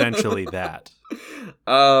 It's essentially that.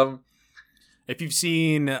 If you've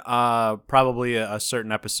seen probably a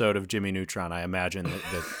certain episode of Jimmy Neutron, I imagine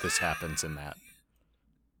that this happens in that.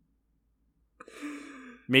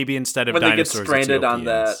 Maybe instead of when dinosaurs, they get stranded on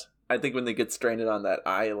that, Ethiopians. I think when they get stranded on that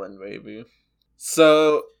island, maybe.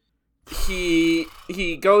 So he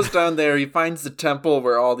goes down there. He finds the temple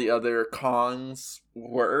where all the other Kongs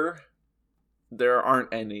were. There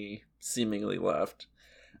aren't any seemingly left.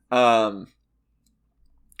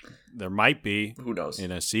 There might be. Who knows?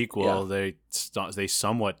 In a sequel, Yeah. they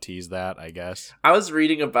somewhat tease that, I guess. I was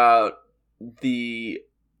reading about the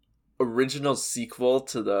original sequel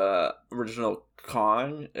to the original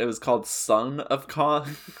Kong. It was called Son of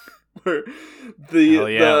Kong, where Hell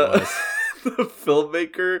yeah, it was. the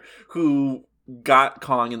filmmaker who got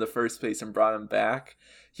Kong in the first place and brought him back,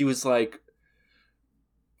 he was like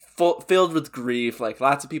filled with grief. Like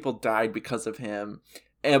lots of people died because of him,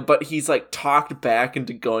 but he's like talked back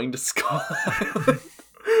into going to Skull Island,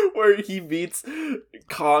 where he meets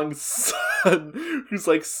Kong's son, who's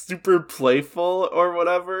like super playful or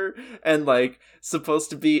whatever, and like supposed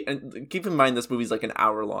to be. And keep in mind, this movie's like an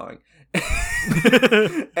hour long,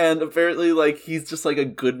 and apparently, like he's just like a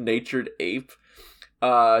good-natured ape,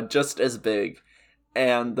 just as big,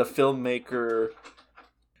 and the filmmaker.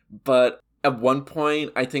 But at one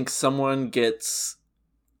point, I think someone gets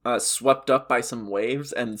swept up by some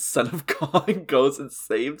waves, and Son of Kong goes and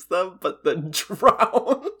saves them, but then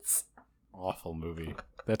drowns. Awful movie.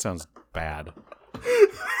 That sounds bad.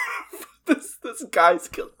 This guy's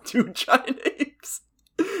killed 2 giant apes.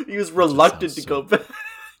 He was reluctant to go back.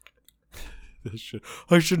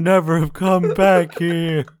 I should never have come back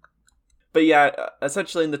here. But yeah,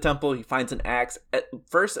 essentially in the temple, he finds an axe. At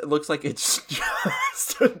first, it looks like it's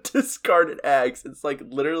just a discarded axe. It's like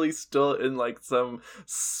literally still in like some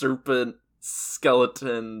serpent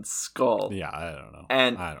skeleton skull. Yeah, I don't know.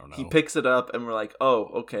 And I don't know. he picks it up, and we're like, oh,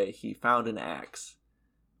 okay, he found an axe.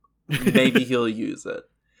 Maybe he'll use it.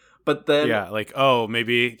 But then... Yeah, like, oh,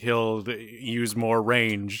 maybe he'll use more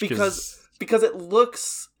range. Because it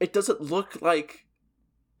doesn't look like...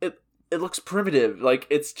 It looks primitive. Like,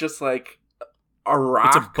 it's just like a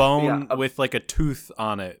rock. It's a bone with like a tooth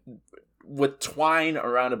on it. With twine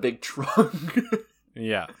around a big trunk.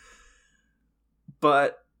 Yeah.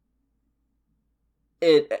 But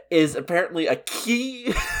it is apparently a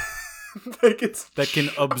key that can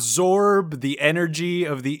absorb the energy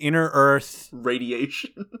of the inner earth.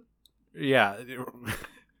 Radiation. Yeah.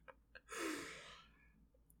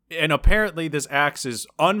 And apparently this axe is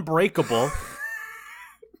unbreakable.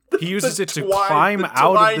 He uses it to climb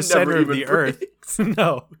out of the center of the earth.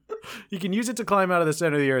 No. You can use it to climb out of the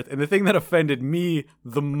center of the earth. And the thing that offended me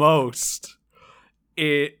the most,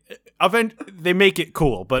 they make it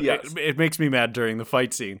cool, but yes. it makes me mad during the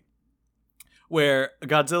fight scene, where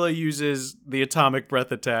Godzilla uses the atomic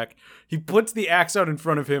breath attack. He puts the axe out in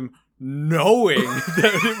front of him, knowing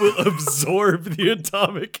that it will absorb the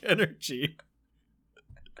atomic energy.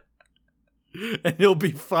 And he'll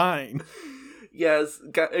be fine. Yes,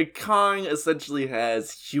 Kong essentially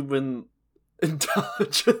has human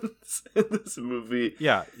intelligence in this movie.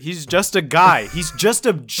 Yeah, he's just a guy. He's just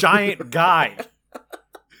a giant guy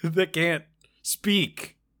that can't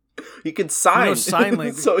speak. He can sign. You know, sign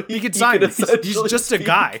language. So he can sign. He's just speak. A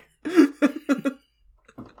guy.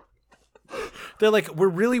 They're like, we're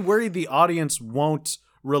really worried the audience won't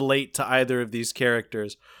relate to either of these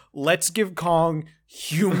characters. Let's give Kong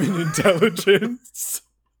human intelligence.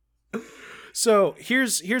 So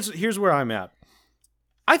here's where I'm at.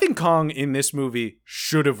 I think Kong in this movie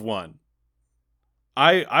should have won.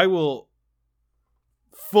 I will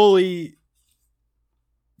fully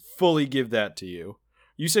give that to you.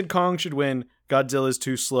 You said Kong should win. Godzilla's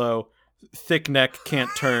too slow. Thick neck, can't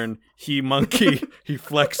turn. He monkey. He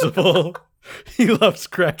flexible. He loves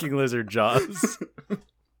cracking lizard jaws.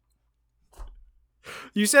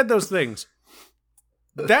 You said those things.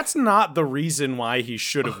 That's not the reason why he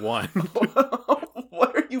should have won.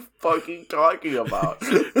 What are you fucking talking about?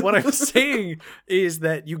 What I'm saying is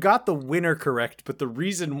that you got the winner correct, but the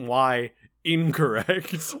reason why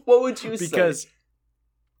incorrect. What would you say? Because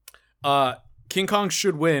King Kong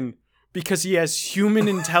should win because he has human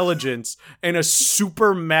intelligence and a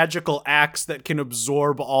super magical axe that can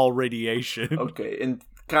absorb all radiation. Okay, in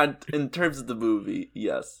terms of the movie,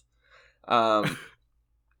 yes.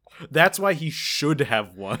 That's why he should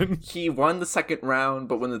have won. He won the second round,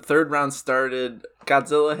 but when the third round started,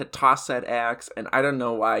 Godzilla had tossed that axe, and I don't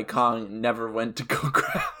know why Kong never went to go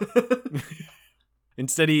grab it.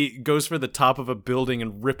 Instead, he goes for the top of a building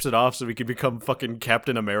and rips it off so he can become fucking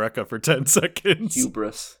Captain America for 10 seconds.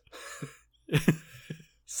 Hubris.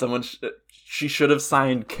 She should have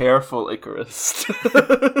signed "Careful, Icarus."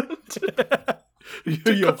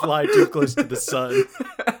 You'll fly too close to the sun.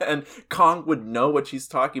 And Kong would know what she's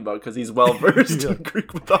talking about because he's well versed in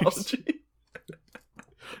Greek mythology.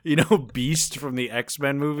 You know Beast from the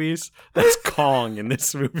X-Men movies? That's Kong in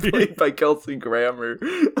this movie. Played by Kelsey Grammer.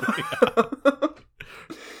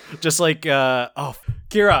 Just like,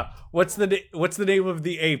 Kira, what's the name of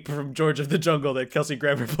the ape from George of the Jungle that Kelsey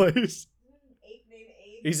Grammer plays? Ape named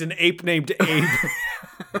Abe. He's an ape named Abe.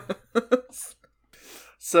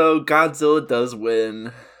 So Godzilla does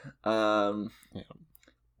win.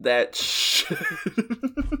 That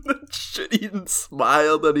shit-eating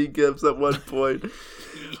smile that he gives at one point.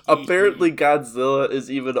 Apparently,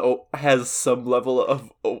 Godzilla has some level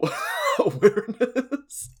of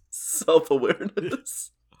awareness,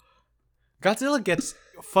 self-awareness. Godzilla gets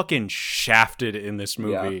fucking shafted in this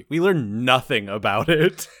movie. Yeah. We learn nothing about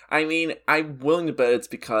it. I mean, I'm willing to bet it's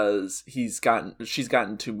because she's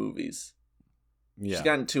gotten 2 movies. Yeah. She's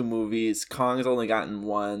gotten 2 movies. Kong's only gotten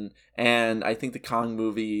 1, and I think the Kong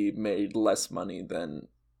movie made less money than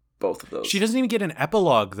both of those. She doesn't even get an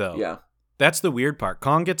epilogue, though. Yeah. That's the weird part.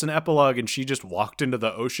 Kong gets an epilogue, and she just walked into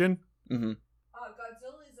the ocean. Mm-hmm.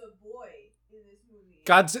 Godzilla is a boy in this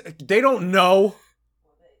movie. They don't know.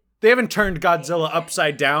 They haven't turned Godzilla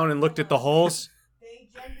upside down and looked at the holes. They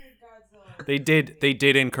gendered Godzilla. They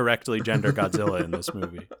did incorrectly gender Godzilla in this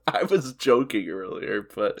movie. I was joking earlier,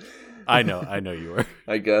 but I know you were.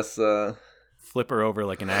 I guess Flip her over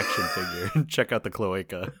like an action figure and check out the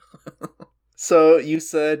cloaca. So you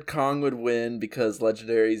said Kong would win because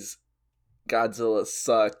Legendary's Godzilla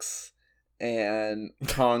sucks, and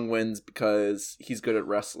Kong wins because he's good at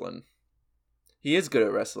wrestling. He is good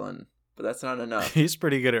at wrestling, but that's not enough. He's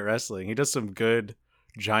pretty good at wrestling. He does some good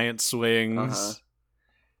giant swings. Uh-huh.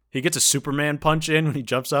 He gets a Superman punch in when he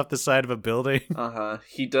jumps off the side of a building.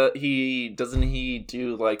 He doesn't he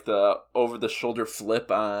do like the over the shoulder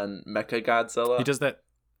flip on Mecha Godzilla? He does that.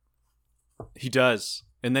 He does.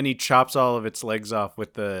 And then he chops all of its legs off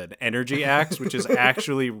with the energy axe, which is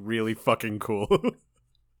actually really fucking cool.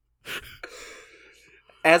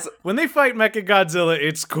 When they fight Mecha Godzilla,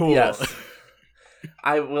 it's cool. Yes.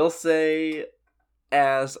 I will say,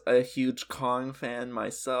 as a huge Kong fan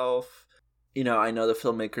myself, I know the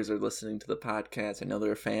filmmakers are listening to the podcast. I know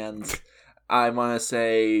they're fans. I want to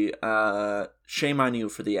say, shame on you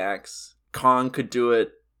for the axe. Kong could do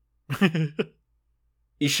it.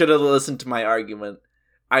 You should have listened to my argument.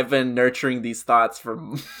 I've been nurturing these thoughts for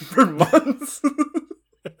months.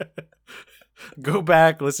 Go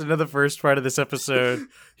back, listen to the first part of this episode,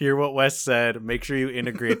 hear what Wes said, make sure you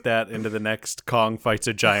integrate that into the next Kong fights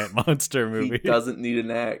a giant monster movie. He doesn't need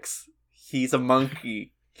an axe. He's a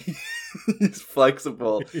monkey. He's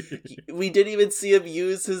flexible. We didn't even see him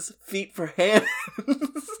use his feet for hands.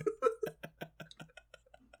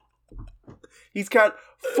 He's got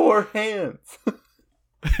 4 hands.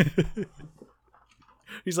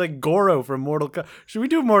 He's like Goro from Mortal Kombat. Should we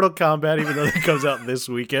do Mortal Kombat even though it comes out this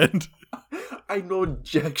weekend? I know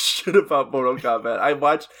jack shit about Mortal Kombat. I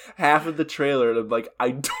watched half of the trailer and I'm like,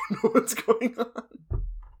 I don't know what's going on.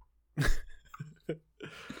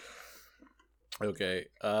 Okay,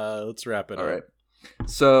 let's wrap it up. All right.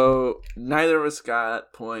 So neither of us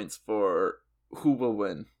got points for who will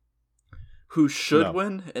win. Who should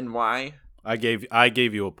win and why? I gave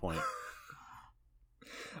you a point.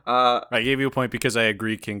 I gave you a point because I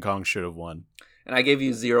agree King Kong should have won. And I gave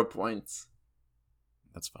you 0 points.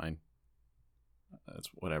 That's fine. That's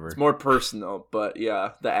whatever. It's more personal, but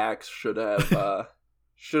yeah, the axe should have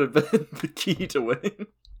been the key to winning.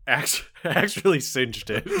 Axe really cinched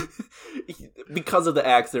it. Because of the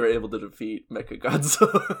axe, they were able to defeat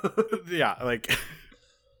Mechagodzilla. Yeah, like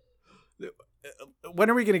when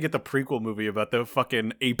are we going to get the prequel movie about the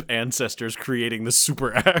fucking ape ancestors creating the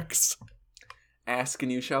super axe? Ask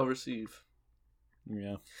and you shall receive.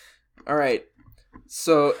 Yeah. All right.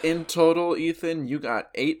 So in total, Ethan, you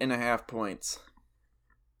got 8.5 points.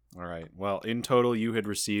 All right. Well, in total, you had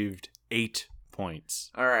received 8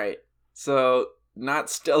 points. All right. So not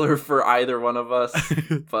stellar for either one of us,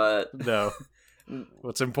 but No.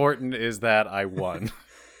 What's important is that I won.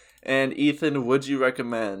 And Ethan, would you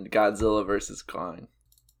recommend Godzilla vs. Kong?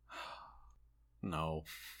 No.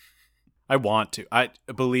 I want to.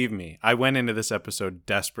 Believe me, I went into this episode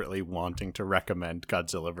desperately wanting to recommend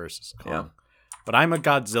Godzilla vs. Kong. Yeah. But I'm a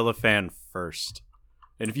Godzilla fan first.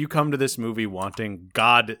 And if you come to this movie wanting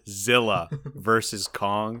Godzilla versus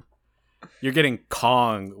Kong, you're getting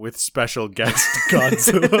Kong with special guest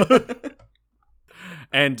Godzilla.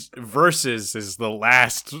 And versus is the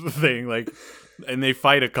last thing, and they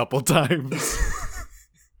fight a couple times.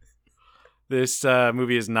 This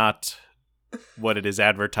movie is not what it is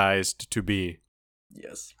advertised to be.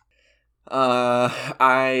 Yes.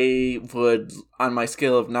 I would, on my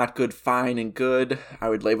scale of not good, fine, and good, I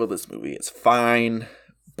would label this movie as fine,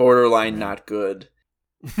 borderline not good.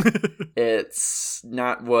 It's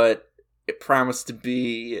not what it promised to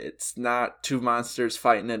be. It's not two monsters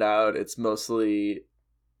fighting it out. It's mostly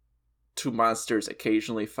two monsters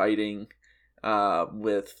occasionally fighting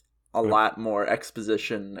with a lot more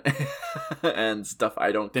exposition and stuff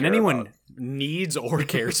I don't than care anyone about. Needs or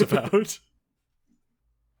cares about.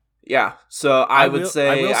 Yeah, so I would will say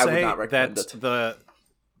I would say not recommend that it.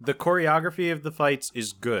 the choreography of the fights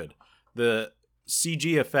is good. The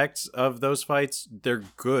CG effects of those fights, they're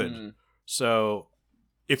good. So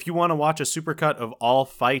if you want to watch a supercut of all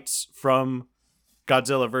fights from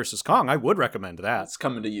Godzilla vs. Kong, I would recommend that. It's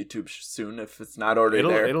coming to YouTube soon if it's not already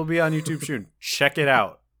there. It'll be on YouTube soon. Check it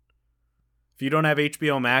out. If you don't have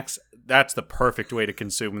HBO Max, that's the perfect way to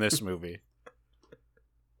consume this movie.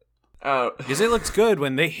 Because it looks good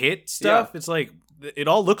when they hit stuff. Yeah. It's like it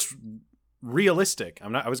all looks realistic.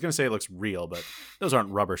 I was gonna say it looks real, but those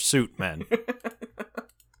aren't rubber suit men.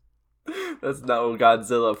 That's no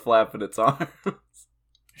Godzilla flapping its arms.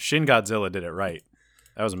 Shin Godzilla did it right.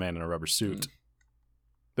 That was a man in a rubber suit.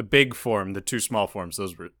 The big form, the two small forms,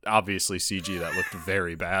 those were obviously CG that looked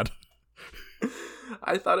very bad.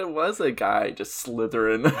 I thought it was a guy just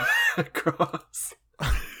slithering across.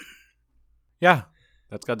 Yeah,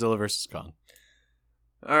 that's Godzilla vs. Kong.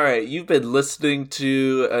 All right, you've been listening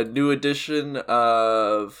to a new edition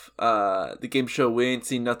of the game show We Ain't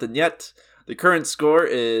Seen Nothing Yet. The current score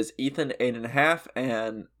is Ethan 8.5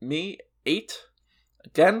 and me 8.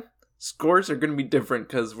 Again, scores are going to be different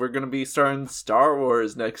because we're going to be starting Star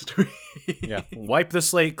Wars next week. Yeah, wipe the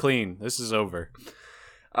slate clean. This is over.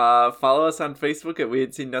 Follow us on Facebook at We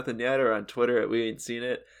Ain't Seen Nothing Yet, or on Twitter at We Ain't Seen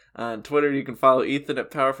It. On Twitter, you can follow Ethan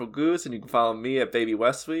at Powerful Goose, and you can follow me at Baby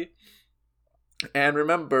Wesley. And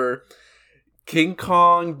remember, King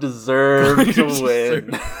Kong deserved to win.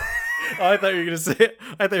 I thought you were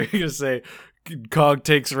gonna say Kong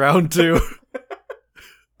takes round 2.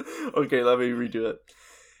 Okay, let me redo it.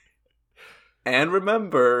 And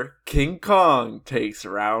remember, King Kong takes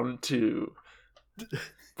round 2.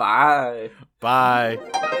 Bye. Bye.